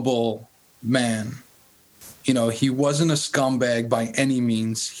honorable man. He wasn't a scumbag by any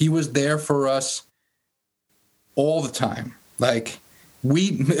means. He was there for us all the time. Like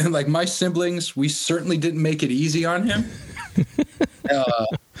like my siblings, we certainly didn't make it easy on him.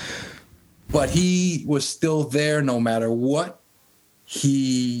 But he was still there no matter what.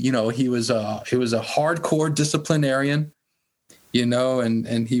 He was a hardcore disciplinarian,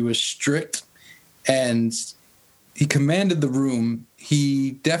 and he was strict, and he commanded the room.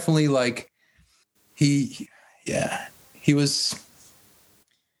 He definitely he was.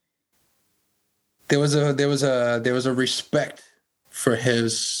 There was a respect for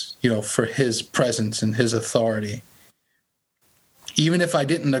his presence and his authority. Even if I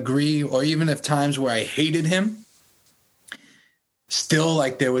didn't agree, or even if times where I hated him, still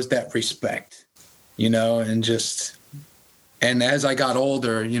there was that respect, and as I got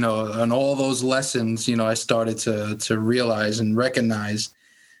older, and all those lessons, I started to realize and recognize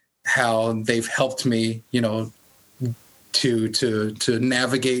how they've helped me, to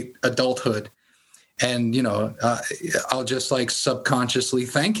navigate adulthood. And, I'll just subconsciously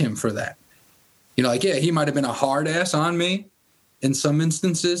thank him for that. He might've been a hard ass on me in some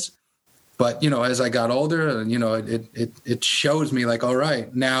instances, but, as I got older, it shows me all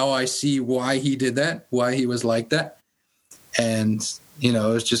right, now I see why he did that, why he was like that. And,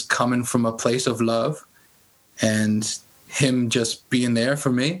 it's just coming from a place of love, and him just being there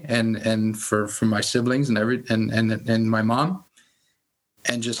for me and for my siblings and my mom,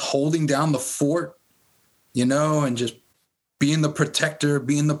 and just holding down the fort, and just being the protector,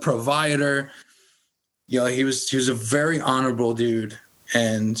 being the provider. He was a very honorable dude.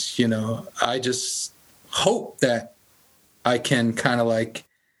 And, I just hope that I can kind of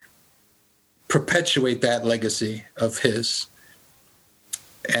perpetuate that legacy of his,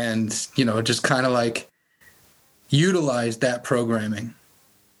 and, just kind of utilize that programming,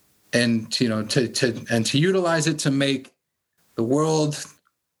 and, to utilize it to make the world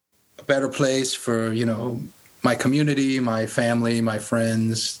a better place for, my community, my family, my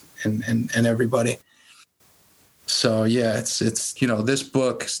friends, and everybody. So yeah, it's this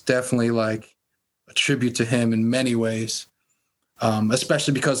book is definitely a tribute to him in many ways,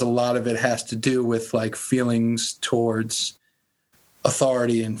 especially because a lot of it has to do with feelings towards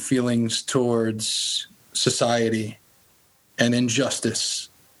authority and feelings towards society and injustice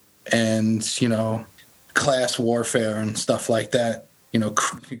and class warfare and stuff like that.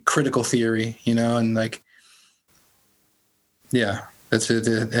 Critical theory, and yeah, that's it.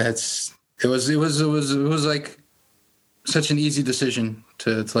 It was such an easy decision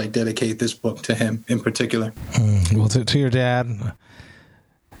to dedicate this book to him in particular. Well, to your dad,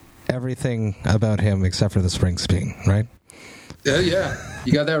 everything about him except for the Springsteen, right? Yeah,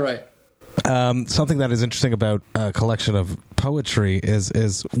 you got that right. Something that is interesting about a collection of poetry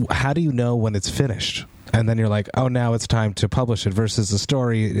is how do you know when it's finished? And then you're like, oh, now it's time to publish it, versus the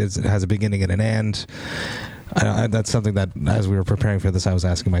story has a beginning and an end. That's something that, as we were preparing for this, I was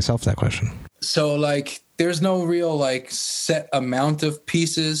asking myself that question. So, there's no real, set amount of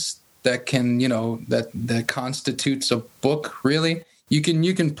pieces that can, that constitutes a book, really. You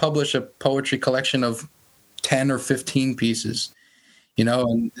can publish a poetry collection of 10 or 15 pieces,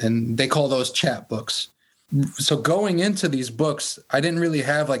 and they call those chapbooks. So going into these books, I didn't really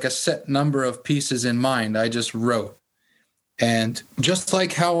have a set number of pieces in mind. I just wrote. And just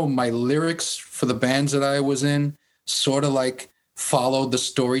like how my lyrics for the bands that I was in sort of followed the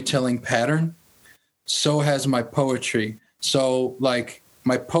storytelling pattern, so has my poetry. So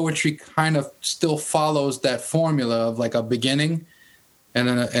my poetry kind of still follows that formula of a beginning and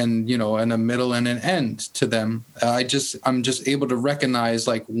a middle and an end to them. I'm just able to recognize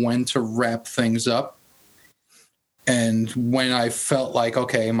when to wrap things up. And when I felt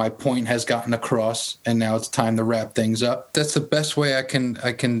okay, my point has gotten across and now it's time to wrap things up. That's the best way I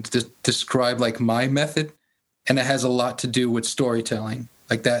can describe my method. And it has a lot to do with storytelling,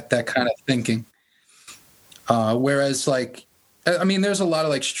 that kind of thinking. Whereas there's a lot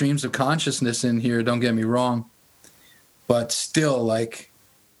of streams of consciousness in here, don't get me wrong. But still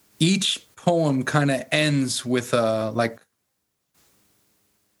each poem kind of ends with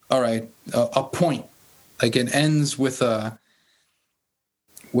all right, a point. Like it ends with a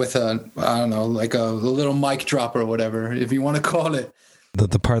I don't know, like a little mic drop or whatever, if you want to call it.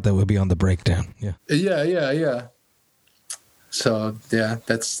 The part that would be on the breakdown. Yeah. Yeah. So yeah,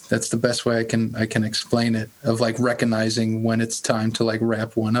 that's the best way I can explain it, of like recognizing when it's time to like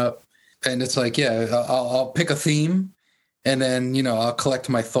wrap one up. And it's like, yeah, I'll pick a theme, and then, you know, I'll collect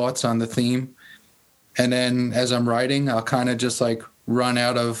my thoughts on the theme. And then as I'm writing, I'll kind of just like run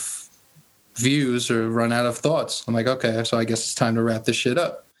out of views or run out of thoughts. I'm like, okay, so I guess it's time to wrap this shit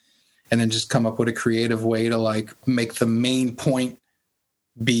up. And then just come up with a creative way to like make the main point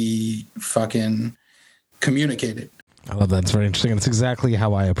be fucking communicated. I love that. It's very interesting. And it's exactly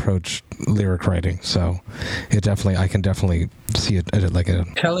how I approach lyric writing. So I can definitely see it like a...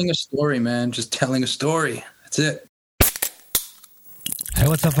 Telling a story, man. Just telling a story. That's it. Hey,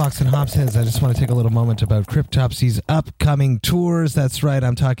 what's up, Vox and Hops heads? I just want to take a little moment about Cryptopsy's upcoming tours. That's right,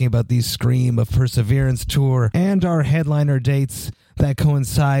 I'm talking about the Scream of Perseverance tour and our headliner dates that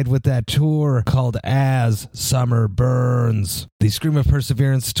coincide with that tour called As Summer Burns. The Scream of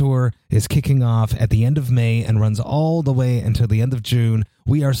Perseverance tour is kicking off at the end of May and runs all the way until the end of June.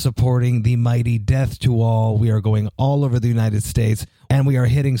 We are supporting the mighty Death to All. We are going all over the United States, and we are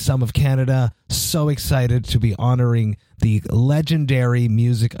hitting some of Canada. So excited to be honoring the legendary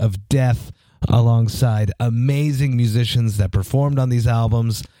music of Death alongside amazing musicians that performed on these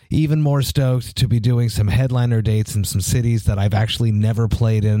albums. Even more stoked to be doing some headliner dates in some cities that I've actually never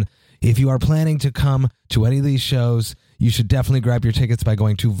played in. If you are planning to come to any of these shows, you should definitely grab your tickets by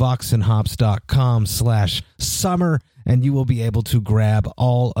going to voxandhops.com/summer, and you will be able to grab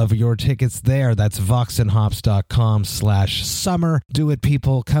all of your tickets there. That's voxandhops.com/summer. Do it,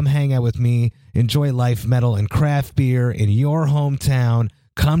 people. Come hang out with me. Enjoy life, metal, and craft beer in your hometown.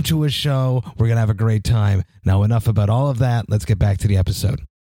 Come to a show. We're going to have a great time. Now, enough about all of that. Let's get back to the episode.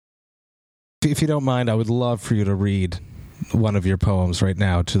 If you don't mind, I would love for you to read one of your poems right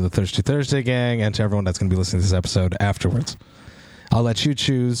now to the Thirsty Thursday gang and to everyone that's going to be listening to this episode afterwards. I'll let you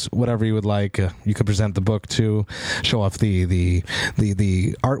choose whatever you would like. You could present the book too, show off the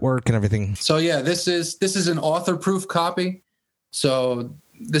artwork and everything. So yeah, this is an author-proof copy. So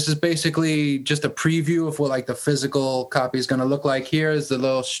this is basically just a preview of what like the physical copy is going to look like. Here is the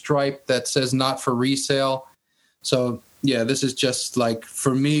little stripe that says "not for resale." So yeah, this is just like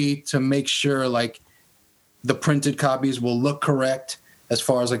for me to make sure like the printed copies will look correct as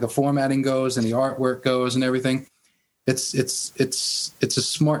far as like the formatting goes and the artwork goes and everything. It's a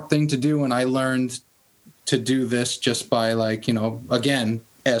smart thing to do, and I learned to do this just by like, you know, again,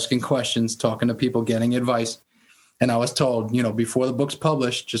 asking questions, talking to people, getting advice. And I was told, you know, before the book's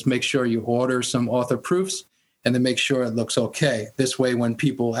published, just make sure you order some author proofs and then make sure it looks okay. This way, when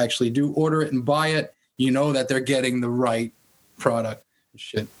people actually do order it and buy it, you know that they're getting the right product.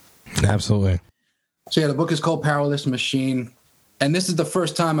 Shit. Absolutely. So yeah, the book is called Powerless Machine. And this is the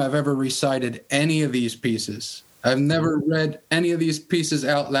first time I've ever recited any of these pieces. I've never read any of these pieces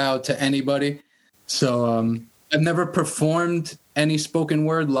out loud to anybody. So I've never performed any spoken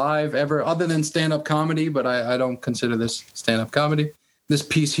word live ever, other than stand-up comedy, but I don't consider this stand-up comedy. This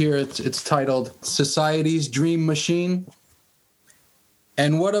piece here, it's titled Society's Dream Machine.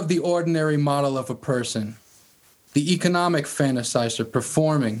 And what of the ordinary model of a person? The economic fantasizer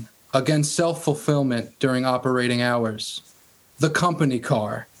performing against self-fulfillment during operating hours. The company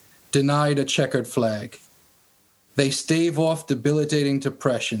car, denied a checkered flag. They stave off debilitating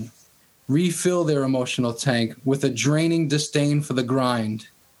depression, refill their emotional tank with a draining disdain for the grind.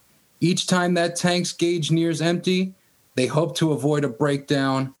 Each time that tank's gauge nears empty, they hope to avoid a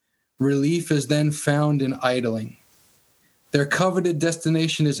breakdown. Relief is then found in idling. Their coveted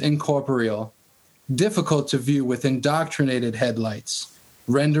destination is incorporeal, difficult to view with indoctrinated headlights,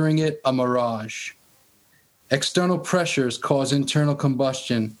 rendering it a mirage. External pressures cause internal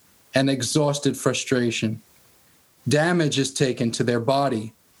combustion and exhausted frustration. Damage is taken to their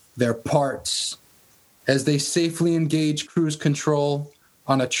body, their parts, as they safely engage cruise control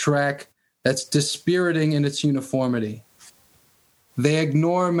on a track that's dispiriting in its uniformity. They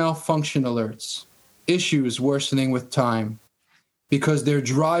ignore malfunction alerts, issues worsening with time, because their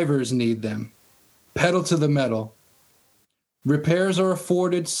drivers need them. Pedal to the metal. Repairs are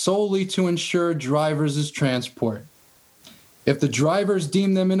afforded solely to ensure drivers' transport. If the drivers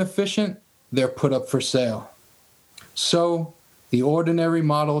deem them inefficient, they're put up for sale. So, the ordinary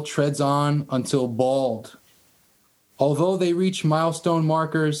model treads on until bald. Although they reach milestone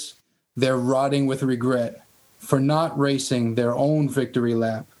markers, they're rotting with regret for not racing their own victory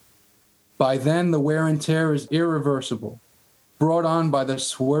lap. By then, the wear and tear is irreversible, brought on by the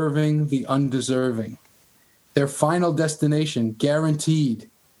swerving, the undeserving. Their final destination guaranteed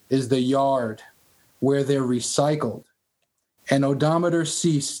is the yard where they're recycled. An odometer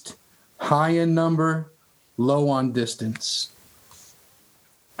ceased, high in number, low on distance.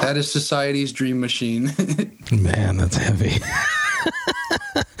 That is society's dream machine. Man, that's heavy.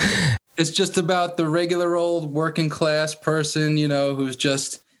 It's just about the regular old working class person, you know, who's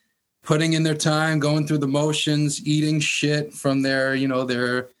just putting in their time, going through the motions, eating shit from their, you know,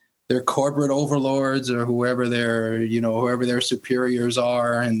 their corporate overlords or whoever their superiors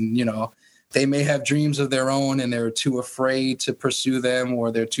are. And, you know, they may have dreams of their own and they're too afraid to pursue them,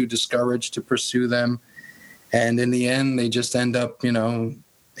 or they're too discouraged to pursue them. And in the end, they just end up, you know,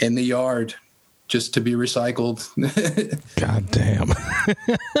 in the yard just to be recycled. God damn.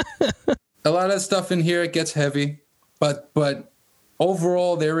 A lot of stuff in here, it gets heavy, but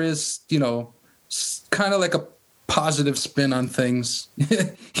overall there is, you know, kind of like a positive spin on things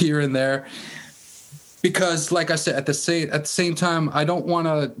here and there. Because like I said, at the same time, I don't want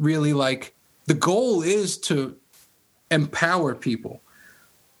to really the goal is to empower people.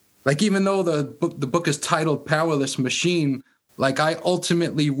 Like, even though the book is titled Powerless Machine, like, I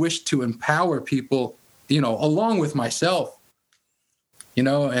ultimately wish to empower people, you know, along with myself, you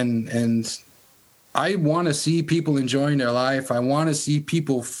know, and I want to see people enjoying their life. I want to see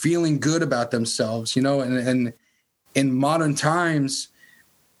people feeling good about themselves, you know, and in modern times,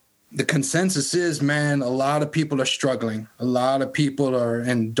 the consensus is, man, a lot of people are struggling. A lot of people are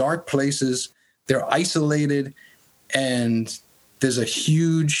in dark places. They're isolated, and there's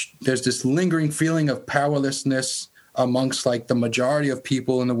this lingering feeling of powerlessness amongst the majority of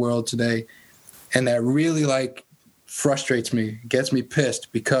people in the world today. And that really frustrates me, gets me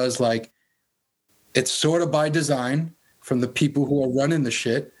pissed, because it's sort of by design from the people who are running the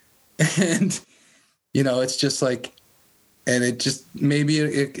shit. And, you know, it's just and it just, maybe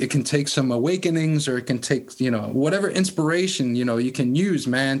it can take some awakenings, or it can take, you know, whatever inspiration, you know, you can use,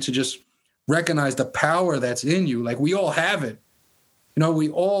 man, to just recognize the power that's in you. We all have it. You know, we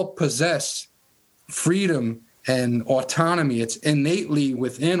all possess freedom and autonomy. It's innately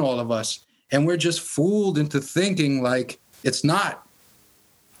within all of us. And we're just fooled into thinking it's not,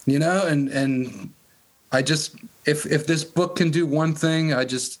 you know, and I just, if this book can do one thing, I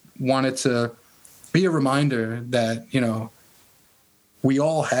just want it to be a reminder that, you know, we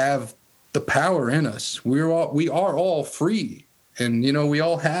all have the power in us. We are all free, and, you know, we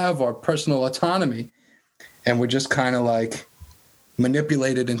all have our personal autonomy, and we're just kind of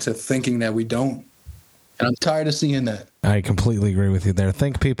manipulated into thinking that we don't. And I'm tired of seeing that. I completely agree with you there.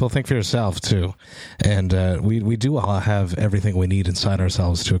 Think for yourself too. And we do all have everything we need inside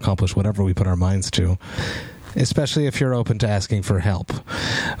ourselves to accomplish whatever we put our minds to, especially if you're open to asking for help,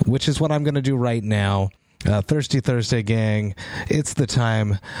 which is what I'm going to do right now. Thirsty Thursday gang, it's the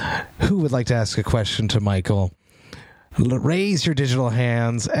time. Who would like to ask a question to Michael? Raise your digital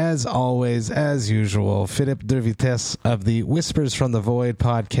hands, as always, as usual. Philippe de Vitesse of the Whispers from the Void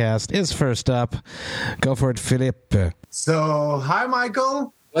podcast is first up. Go for it, Philippe. So, hi,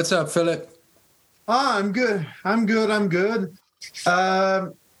 Michael. What's up, Philippe? I'm good.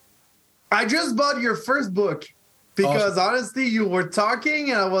 I just bought your first book because, honestly, you were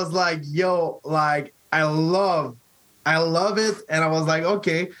talking and I was like, yo, I love it. And I was like,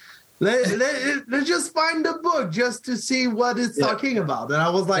 okay, let's just find the book just to see what it's talking about. And I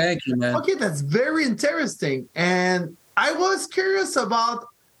was like, thank you, man. Okay, that's very interesting. And I was curious about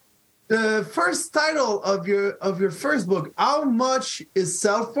the first title of your first book. How much is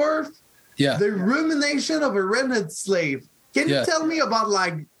self-worth? Yeah. The Rumination of a Rented Slave. Can you tell me about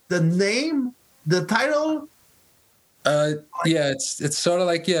the name, the title? It's sort of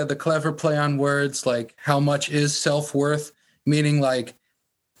the clever play on words, how much is self-worth, meaning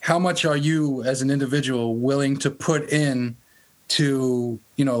how much are you as an individual willing to put in to,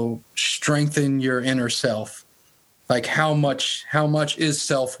 you know, strengthen your inner self? How much is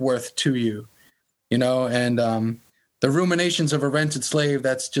self-worth to you, you know? And the Ruminations of a Rented Slave,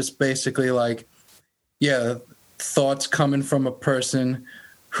 that's just basically thoughts coming from a person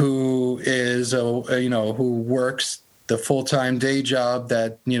who is who works the full-time day job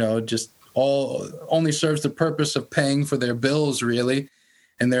that, you know, just only serves the purpose of paying for their bills, really,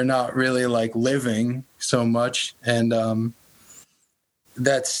 and they're not really living so much. And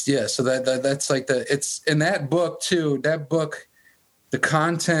that's it's in that book too. That book, the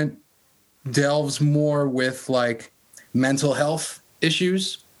content delves more with mental health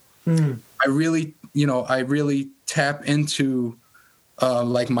issues. I really tap into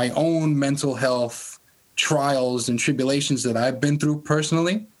my own mental health trials and tribulations that I've been through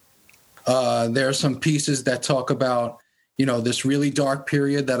personally. There are some pieces that talk about, you know, this really dark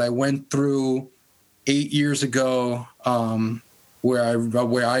period that I went through 8 years ago, where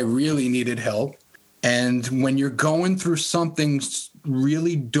I really needed help. And when you're going through something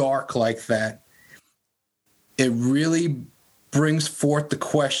really dark like that, it really brings forth the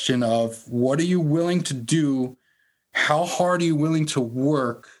question of, what are you willing to do? How hard are you willing to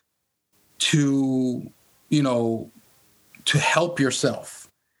work to, to help yourself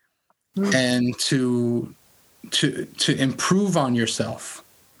and to improve on yourself?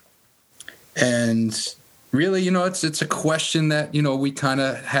 And really, it's a question that, we kind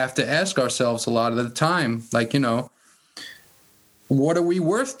of have to ask ourselves a lot of the time. Like, what are we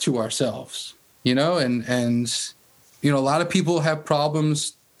worth to ourselves? And a lot of people have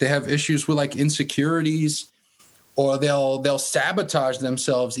problems. They have issues with like insecurities, or they'll sabotage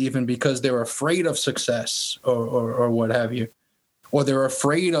themselves even because they're afraid of success or what have you, or they're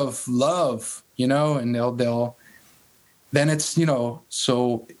afraid of love, and they'll then it's,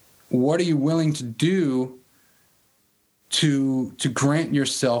 so what are you willing to do to grant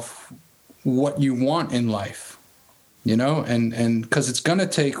yourself what you want in life, and because it's going to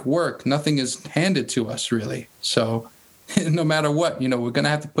take work. Nothing is handed to us really. So no matter what, we're going to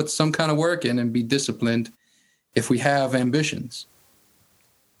have to put some kind of work in and be disciplined if we have ambitions.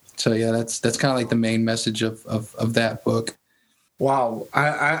 So yeah, that's kind of like the main message of that book. Wow.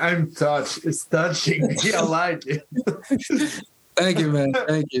 I'm touched. It's touching. I like it. Thank you, man.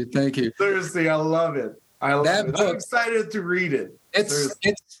 Thank you. Seriously, I love it. I'm excited to read it. It's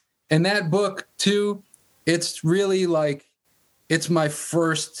in that book too. It's really like, it's my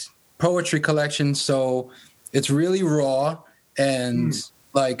first poetry collection, so it's really raw, and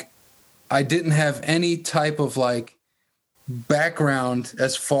like I didn't have any type of like background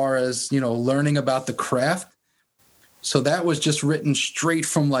as far as learning about the craft. So that was just written straight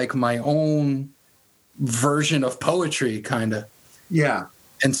from like my own version of poetry, kind of. Yeah.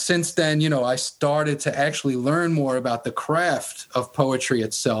 And since then, I started to actually learn more about the craft of poetry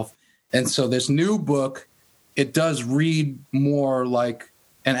itself. And so this new book, it does read more like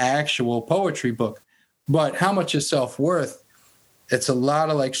an actual poetry book. But how much is self-worth? It's a lot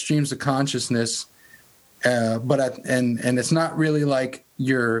of like streams of consciousness. But it's not really like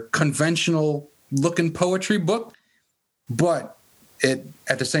your conventional looking poetry book, but it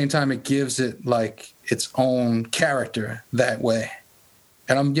at the same time, it gives it like its own character that way.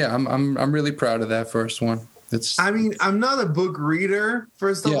 And I'm really proud of that first one. I'm not a book reader,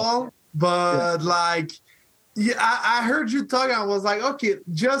 first of all, but I heard you talking. I was like, okay,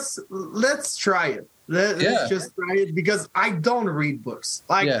 just let's try it. Let's just try it, because I don't read books.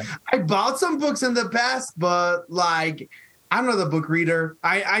 I bought some books in the past, but like, I'm not a book reader.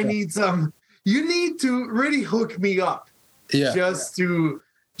 I need some. You need to really hook me up, just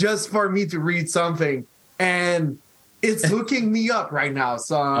for me to read something, and it's hooking me up right now.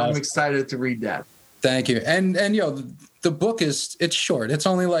 So I'm excited to read that. Thank you. And the book it's short. It's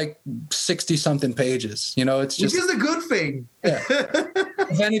only like 60 something pages. It's just, which is a good thing. Yeah.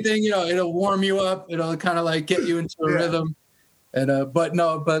 If anything, it'll warm you up. It'll kind of like get you into a rhythm. And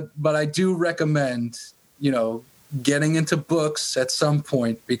but I do recommend getting into books at some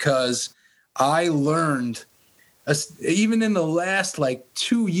point, because I learned, even in the last like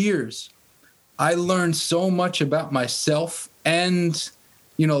 2 years, I learned so much about myself and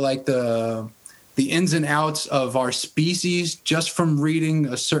like the ins and outs of our species just from reading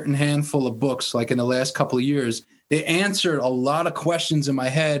a certain handful of books. Like in the last couple of years, they answered a lot of questions in my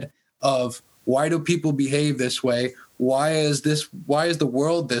head of, why do people behave this way? Why is the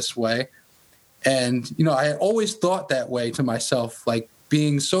world this way? And I always thought that way to myself, like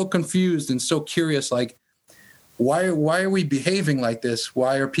being so confused and so curious, like why are we behaving like this?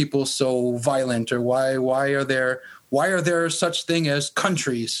 Why are people so violent? Or why are there such thing as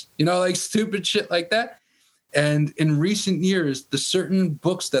countries? Like stupid shit like that. And in recent years, the certain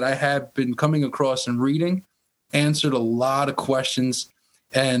books that I have been coming across and reading answered a lot of questions.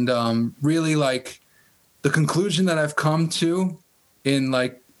 And really, like, the conclusion that I've come to in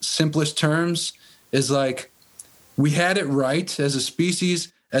like simplest terms is like, we had it right as a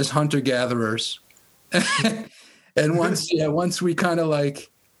species, as hunter-gatherers. And once we kind of like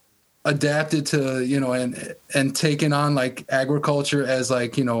adapted to, and taken on like agriculture as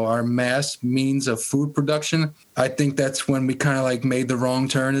like, our mass means of food production, I think that's when we kind of like made the wrong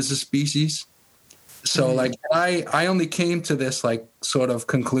turn as a species. So like I only came to this like sort of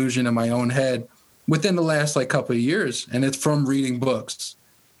conclusion in my own head within the last like couple of years, and it's from reading books.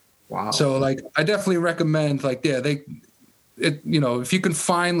 Wow. So like I definitely recommend like, if you can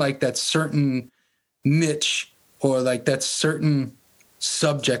find like that certain niche or like that certain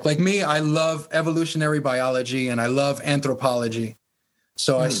subject. Like me, I love evolutionary biology and I love anthropology.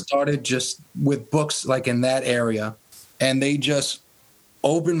 So I started just with books like in that area. and they just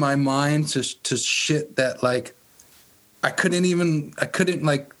opened my mind to shit that like I couldn't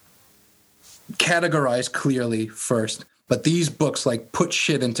like categorize clearly first. But these books like put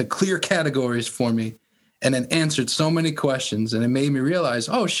shit into clear categories for me, and then answered so many questions, and it made me realize,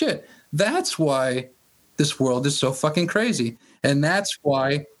 oh shit, that's why this world is so fucking crazy. And that's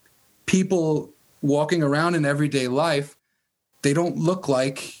why people walking around in everyday life, they don't look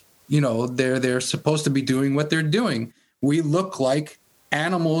like, they're supposed to be doing what they're doing. We look like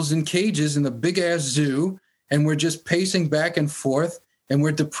animals in cages in the big ass zoo, and we're just pacing back and forth, and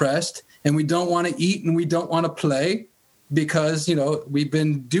we're depressed, and we don't want to eat, and we don't want to play because, we've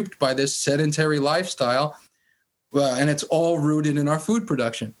been duped by this sedentary lifestyle, and it's all rooted in our food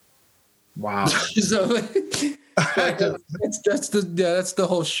production. Wow. So that's the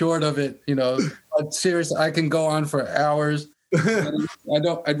whole short of it, But seriously, I can go on for hours.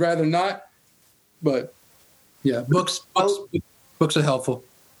 I'd rather not, but yeah, books are helpful.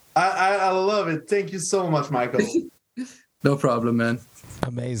 I love it. Thank you so much, Michael. No problem, man.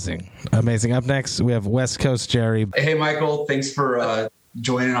 Amazing. Up next, we have West Coast Jerry. Hey, Michael. Thanks for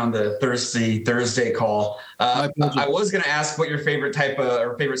joining on the Thursday call. I was going to ask what your favorite type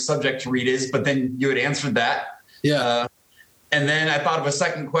or favorite subject to read is, but then you had answered that. Yeah. And then I thought of a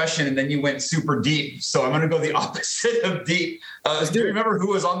second question, and then you went super deep. So I'm going to go the opposite of deep. Do you remember who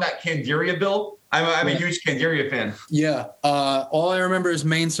was on that Candiria bill? I'm a huge Candiria fan. Yeah. All I remember is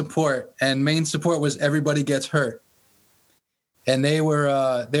Main Support, and Main Support was Everybody Gets Hurt. And they were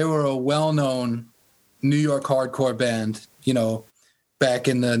a well-known New York hardcore band, back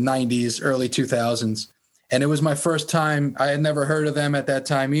in the 90s, early 2000s. And it was my first time. I had never heard of them at that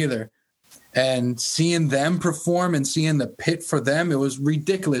time either. And seeing them perform and seeing the pit for them, it was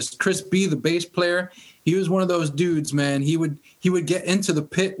ridiculous. Chris B, the bass player, he was one of those dudes, man. He would get into the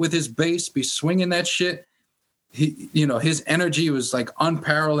pit with his bass, be swinging that shit. His energy was like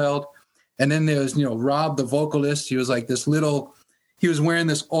unparalleled. And then there's, Rob, the vocalist. He was like he was wearing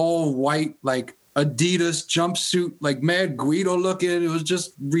this all white, like Adidas jumpsuit, like Mad Guido looking. It was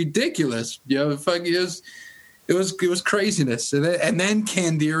just ridiculous. It was craziness. And then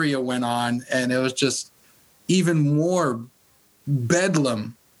Candiria went on, and it was just even more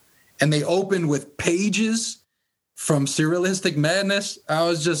bedlam. And they opened with Pages from Surrealistic Madness. I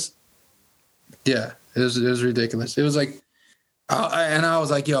was just, it was ridiculous. It was like, and I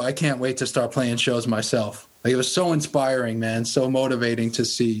was like, yo, I can't wait to start playing shows myself. Like, it was so inspiring, man, so motivating to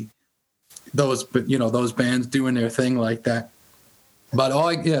see those bands doing their thing like that. But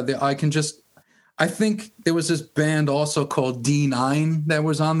I think there was this band also called D9 that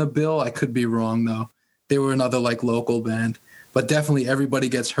was on the bill. I could be wrong though. They were another like local band, but definitely Everybody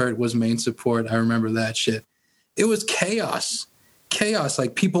Gets Hurt was Main Support. I remember that shit. It was chaos,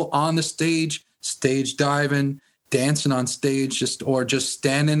 like people on the stage diving, dancing on stage, just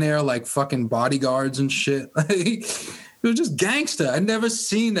standing there like fucking bodyguards and shit. It was just gangsta. I'd never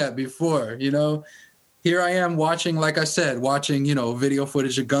seen that before, Here I am watching, like I said, video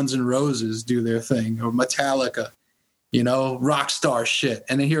footage of Guns N' Roses do their thing, or Metallica, rock star shit.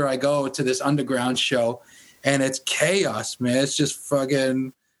 And then here I go to this underground show, and it's chaos, man. It's just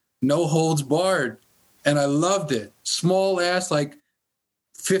fucking no holds barred. And I loved it. Small ass, like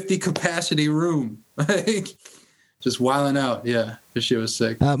 50 capacity room. Just wilding out. Yeah, this shit was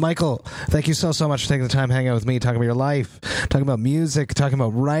sick. Michael, thank you so much for taking the time hanging out with me, talking about your life, talking about music, talking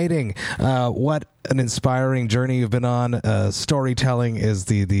about writing. What an inspiring journey you've been on. Storytelling is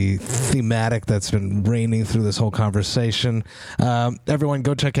the thematic that's been reigning through this whole conversation. Everyone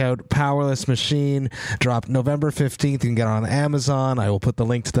go check out Powerless Machine. Dropped November 15th. You can get it on Amazon. I will put the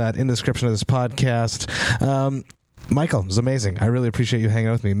link to that in the description of this podcast. Michael, it was amazing. I really appreciate you hanging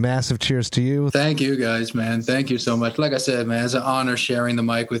out with me. Massive cheers to you. Thank you guys, man. Thank you so much. Like I said, man, it's an honor sharing the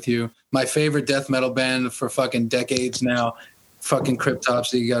mic with you. My favorite death metal band for fucking decades now. Fucking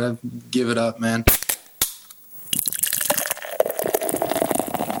Cryptopsy. You gotta give it up, man.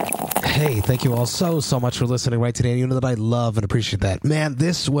 Hey, thank you all so much for listening right today. You know that I love and appreciate that. Man,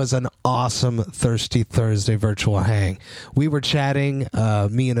 this was an awesome Thirsty Thursday virtual hang. We were chatting,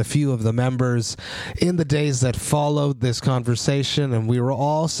 me and a few of the members, in the days that followed this conversation, and we were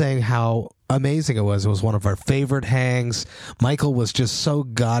all saying how amazing it was. It was one of our favorite hangs. Michael was just so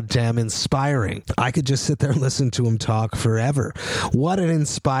goddamn inspiring. I could just sit there and listen to him talk forever. What an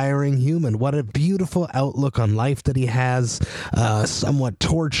inspiring human. What a beautiful outlook on life that he has. Somewhat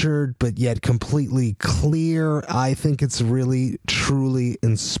tortured, but yet completely clear. I think it's really, truly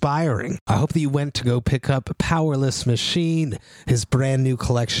inspiring. I hope that you went to go pick up Powerless Machine, his brand new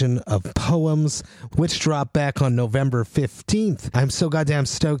collection of poems, which dropped back on November 15th. I'm so goddamn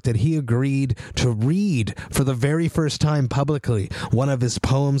stoked that he agreed agreed to read for the very first time publicly one of his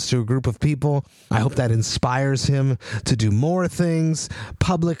poems to a group of people. I hope that inspires him to do more things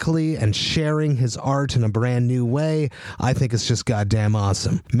publicly and sharing his art in a brand new way. I think it's just goddamn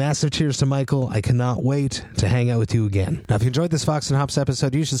awesome. Massive cheers to Michael. I cannot wait to hang out with you again. Now, if you enjoyed this Vox and Hops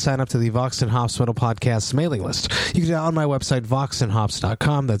episode, you should sign up to the Vox and Hops Metal Podcast mailing list. You can do that on my website,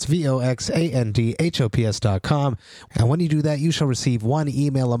 voxandhops.com. That's VOXANDHOPS.com. And when you do that, you shall receive one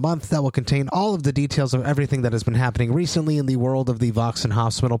email a month that will contain all of the details of everything that has been happening recently in the world of the Vox and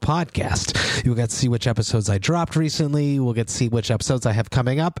Hops Metal Podcast. You will get to see which episodes I dropped recently. You will get to see which episodes I have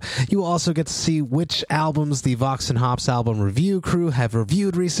coming up. You will also get to see which albums the Vox and Hops album review crew have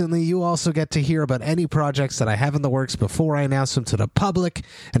reviewed recently. You also get to hear about any projects that I have in the works before I announce them to the public.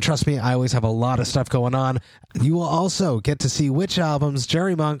 And trust me, I always have a lot of stuff going on. You will also get to see which albums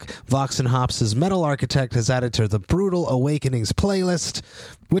Jerry Monk, Vox and Hops' Metal Architect, has added to the Brutal Awakenings playlist,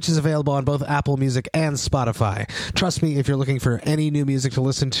 which is available on both Apple Music and Spotify. Trust me, if you're looking for any new music to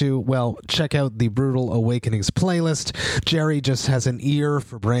listen to, well, check out the Brutal Awakenings playlist. Jerry just has an ear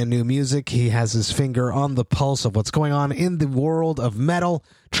for brand new music. He has his finger on the pulse of what's going on in the world of metal.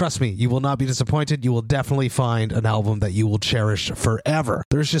 Trust me, you will not be disappointed. You will definitely find an album that you will cherish forever.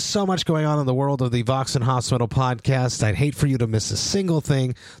 There's just so much going on in the world of the Vox and Hops Metal Podcast. I'd hate for you to miss a single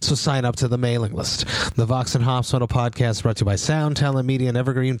thing, so sign up to the mailing list. The Vox and Hops Metal Podcast brought to you by Sound Talent Media and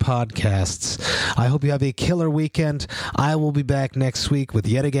Evergreen Podcasts. I hope you have a killer weekend. I will be back next week with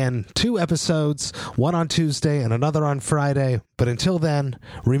yet again 2 episodes, one on Tuesday and another on Friday. But until then,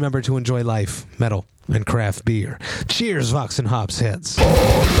 remember to enjoy life, metal, and craft beer. Cheers, Vox and Hops heads.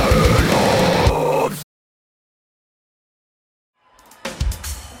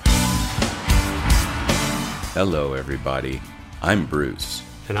 Hello, everybody. I'm Bruce.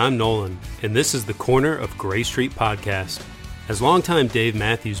 And I'm Nolan, and this is the Corner of Gray Street podcast. As longtime Dave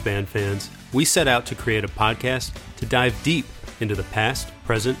Matthews Band fans, we set out to create a podcast to dive deep into the past,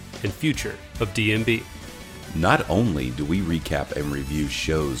 present, and future of DMB. Not only do we recap and review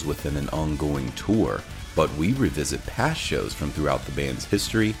shows within an ongoing tour, but we revisit past shows from throughout the band's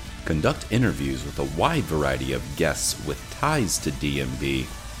history, conduct interviews with a wide variety of guests with ties to DMB,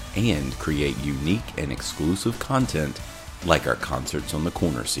 and create unique and exclusive content like our Concerts on the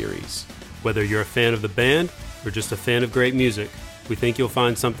Corner series. Whether you're a fan of the band or just a fan of great music, we think you'll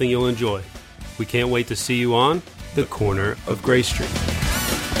find something you'll enjoy. We can't wait to see you on the Corner of Gray Street.